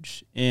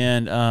huge.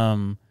 And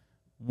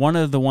one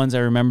of the ones I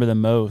remember the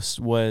most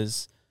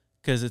was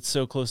because it's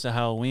so close to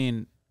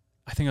Halloween.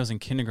 I think I was in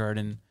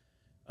kindergarten.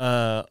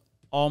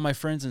 All my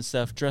friends and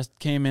stuff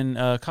came in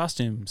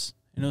costumes.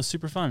 And it was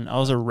super fun. I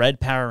was a red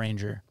Power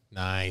Ranger.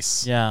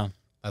 Nice. Yeah.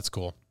 That's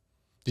cool.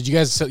 Did you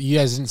guys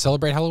didn't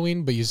celebrate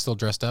Halloween, but you still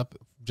dressed up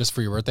just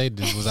for your birthday?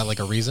 Was that like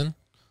a reason?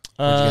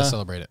 Or did you guys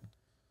celebrate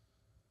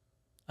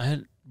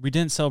it? We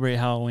didn't celebrate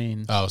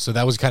Halloween. Oh, so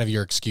that was kind of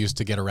your excuse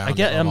to get around. I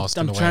get. it I'm almost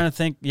in a way. trying to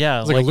think.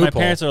 Yeah, It's like a like my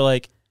loophole. parents are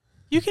like,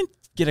 you can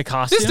get a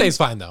costume. This day's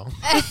fine though.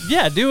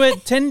 Yeah, do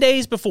it 10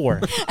 days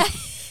before.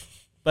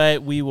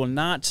 But we will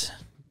not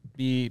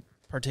be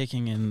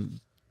partaking in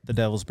the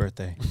devil's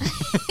birthday.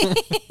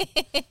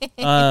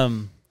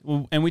 And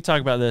we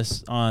talk about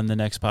this on the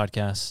next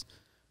podcast.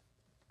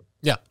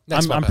 Yeah,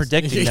 I'm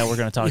predicting that we're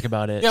going to talk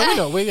about it.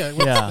 Yeah, we know.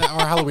 Yeah.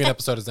 Our Halloween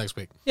episode is next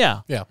week.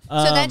 Yeah. Yeah.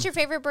 So that's your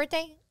favorite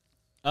birthday?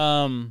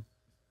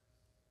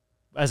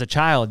 As a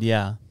child,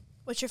 yeah.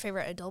 What's your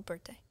favorite adult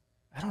birthday?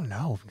 I don't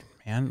know,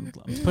 man.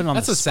 I'm putting on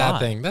That's the a sad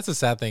spot. thing. That's a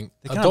sad thing.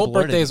 They kinda Adult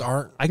blurted. birthdays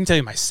aren't. I can tell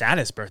you my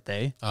saddest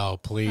birthday. Oh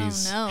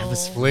please. Oh, no. It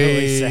was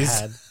Please. really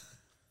sad.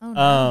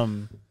 Oh,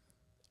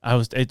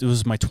 no. It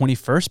was my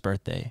 21st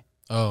birthday.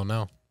 Oh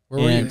no.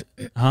 Where were you?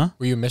 Huh?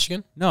 Were you in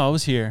Michigan? No, I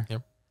was here.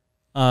 Yep.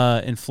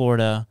 In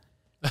Florida.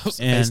 I was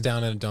And- face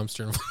down in a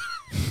dumpster.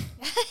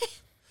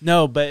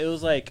 No, but it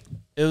was like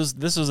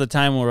this was a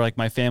time where like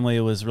my family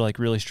was like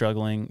really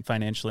struggling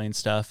financially and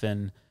stuff,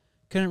 and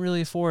couldn't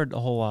really afford a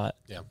whole lot.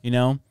 Yeah. You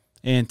know?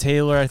 And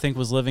Taylor, I think,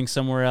 was living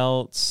somewhere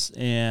else,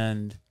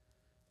 and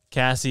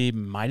Cassie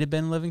might have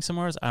been living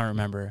somewhere else. I don't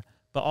remember.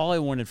 But all I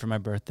wanted for my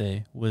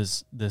birthday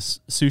was this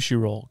sushi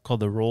roll called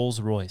the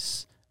Rolls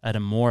Royce at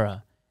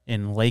Amora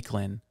in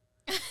Lakeland.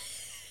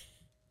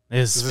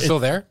 Is it still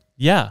there?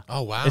 Yeah.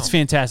 Oh, wow. It's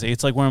fantastic.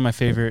 It's like one of my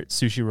favorite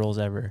sushi rolls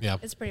ever. Yeah.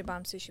 It's a pretty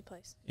bomb sushi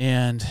place.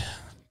 And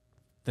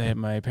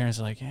my parents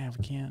are like, yeah,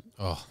 we can't.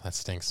 Oh, that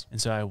stinks. And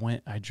so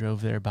I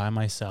drove there by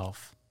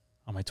myself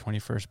on my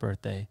 21st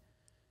birthday,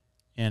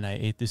 and I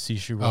ate the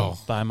sushi roll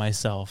by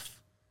myself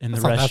in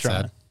That's the not that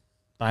restaurant. sad.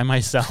 By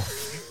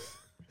myself.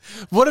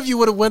 What if you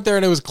would have went there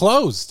and it was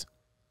closed?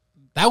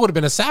 That would have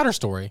been a sadder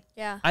story.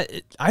 Yeah.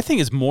 I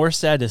think it's more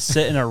sad to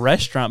sit in a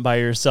restaurant by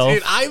yourself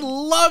Dude, I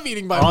love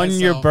eating by on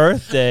myself. your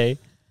birthday.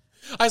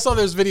 I saw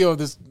this video of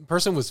this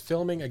person was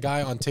filming a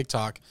guy on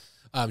TikTok.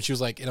 She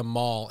was like in a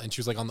mall and she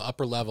was like on the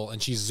upper level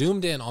and she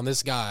zoomed in on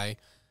this guy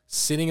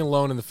sitting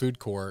alone in the food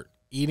court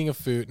eating a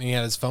food and he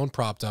had his phone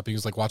propped up. He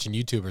was like watching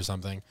YouTube or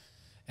something.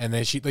 And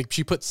then she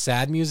put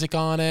sad music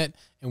on it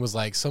and was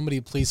like,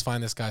 somebody please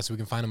find this guy so we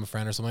can find him a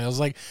friend or something. I was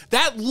like,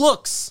 that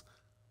looks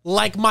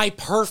like my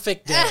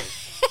perfect day.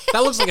 That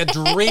looks like a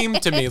dream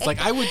to me. It's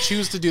like I would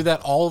choose to do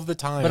that all of the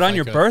time. But if on I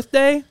your could.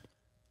 birthday?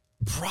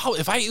 Probably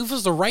if it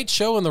was the right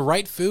show and the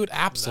right food,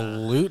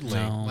 absolutely.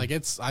 No. Like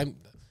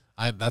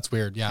that's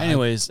weird. Yeah.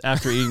 Anyways,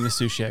 after eating the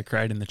sushi, I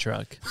cried in the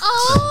truck.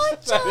 Oh,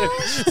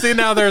 Josh. See,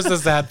 now there's the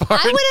sad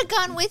part. I would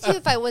have gone with you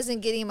if I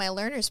wasn't getting my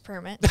learner's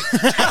permit.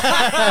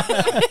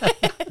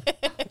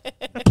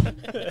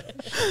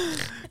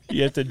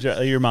 You have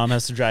to. Your mom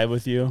has to drive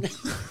with you.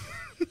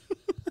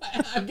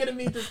 I'm gonna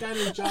meet this guy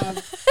named John.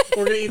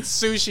 We're gonna eat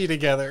sushi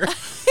together.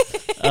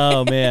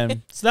 Oh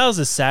man, so that was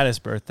the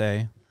saddest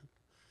birthday.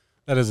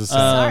 That is a sad.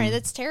 Sorry,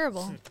 that's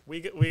terrible. We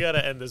got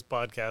to end this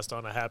podcast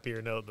on a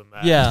happier note than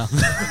that. Yeah,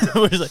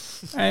 we're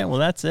just like, all right, well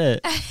that's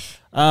it.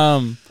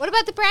 What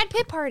about the Brad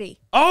Pitt party?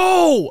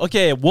 Oh,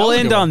 okay. We'll was a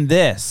end good on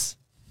this.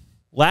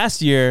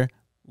 Last year,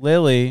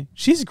 Lily,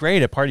 she's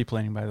great at party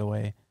planning. By the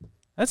way,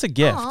 that's a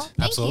gift. Aw, thank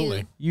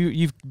Absolutely.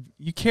 You.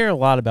 You care a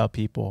lot about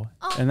people,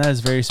 and that is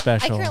very I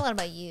special. care a lot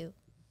about you.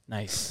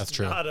 Nice. That's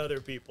true. Not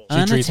other people.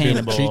 She treats me-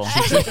 Unattainable.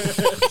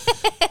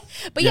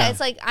 But yeah, Yeah. it's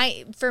like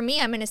for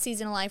me, I'm in a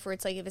season of life where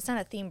it's like if it's not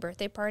a themed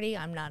birthday party,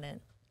 I'm not in.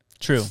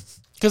 True.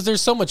 Because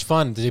there's so much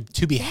fun to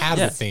be had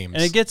Yeah. with themes.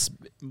 And it gets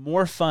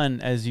more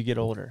fun as you get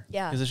older.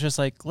 Yeah. Because it's just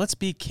like, let's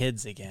be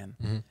kids again.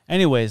 Mm-hmm.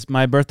 Anyways,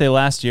 my birthday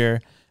last year,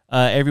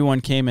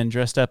 everyone came and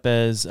dressed up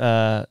as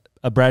a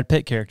Brad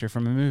Pitt character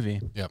from a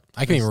movie. Yep.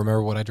 I can't even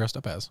remember what I dressed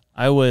up as.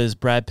 I was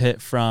Brad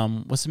Pitt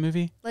from, what's the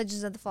movie?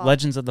 Legends of the Fall.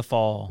 Legends of the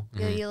Fall.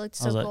 Yeah, you looked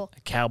I was so like cool.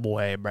 a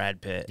cowboy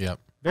Brad Pitt. Yep.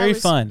 Very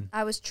fun.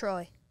 I was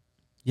Troy.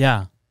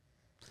 Yeah.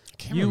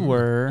 Can't You remember.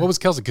 were. What was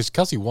Kelsey? Because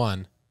Kelsey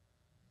won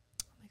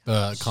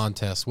the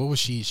contest. What was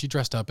she? She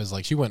dressed up as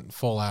like she went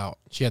full out.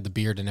 She had the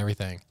beard and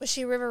everything. Was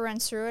she River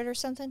Runs Through It or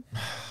something? I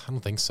don't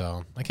think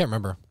so. I can't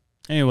remember.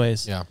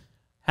 Anyways. Yeah.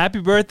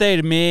 Happy birthday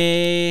to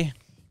me.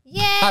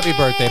 Yeah. Happy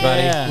birthday,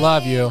 buddy. Yeah.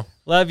 Love you.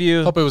 Love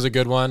you. Hope it was a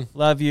good one.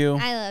 Love you.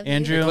 I love you.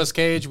 Andrew. Nicolas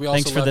Cage. We also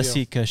Thanks for love the you.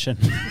 seat cushion.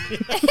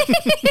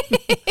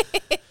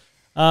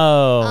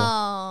 Oh.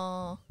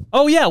 Oh.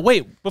 Oh yeah,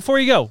 wait, before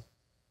you go.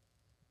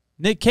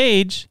 Nick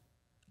Cage,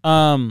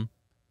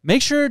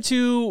 make sure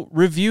to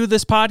review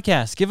this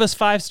podcast. Give us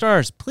 5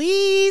 stars,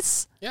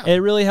 please. Yeah. It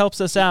really helps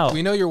us out.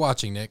 We know you're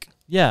watching, Nick.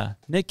 Yeah.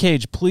 Nick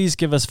Cage, please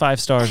give us 5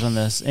 stars on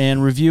this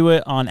and review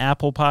it on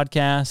Apple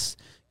Podcasts.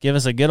 Give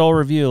us a good old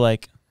review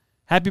like,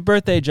 happy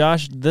birthday,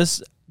 Josh.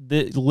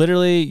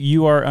 Literally,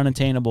 you are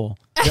unattainable.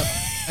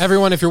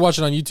 Everyone, if you're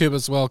watching on YouTube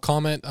as well,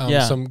 comment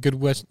Yeah. some good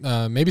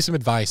maybe some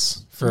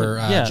advice for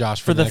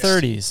Josh for the next,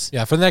 30s.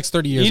 Yeah, for the next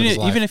 30 years of his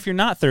life. Even if you're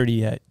not 30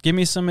 yet, give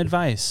me some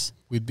advice.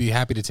 We'd be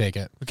happy to take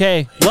it.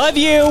 Okay. Love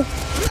you. Did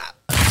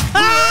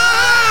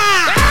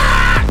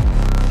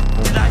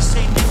I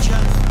say ninja?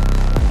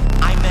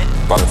 I meant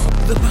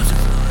The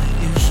butterfly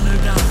is no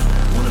doubt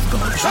one of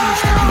God's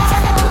most beautiful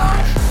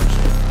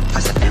creations. I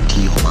said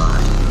empty your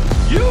mind.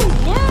 You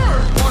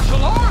were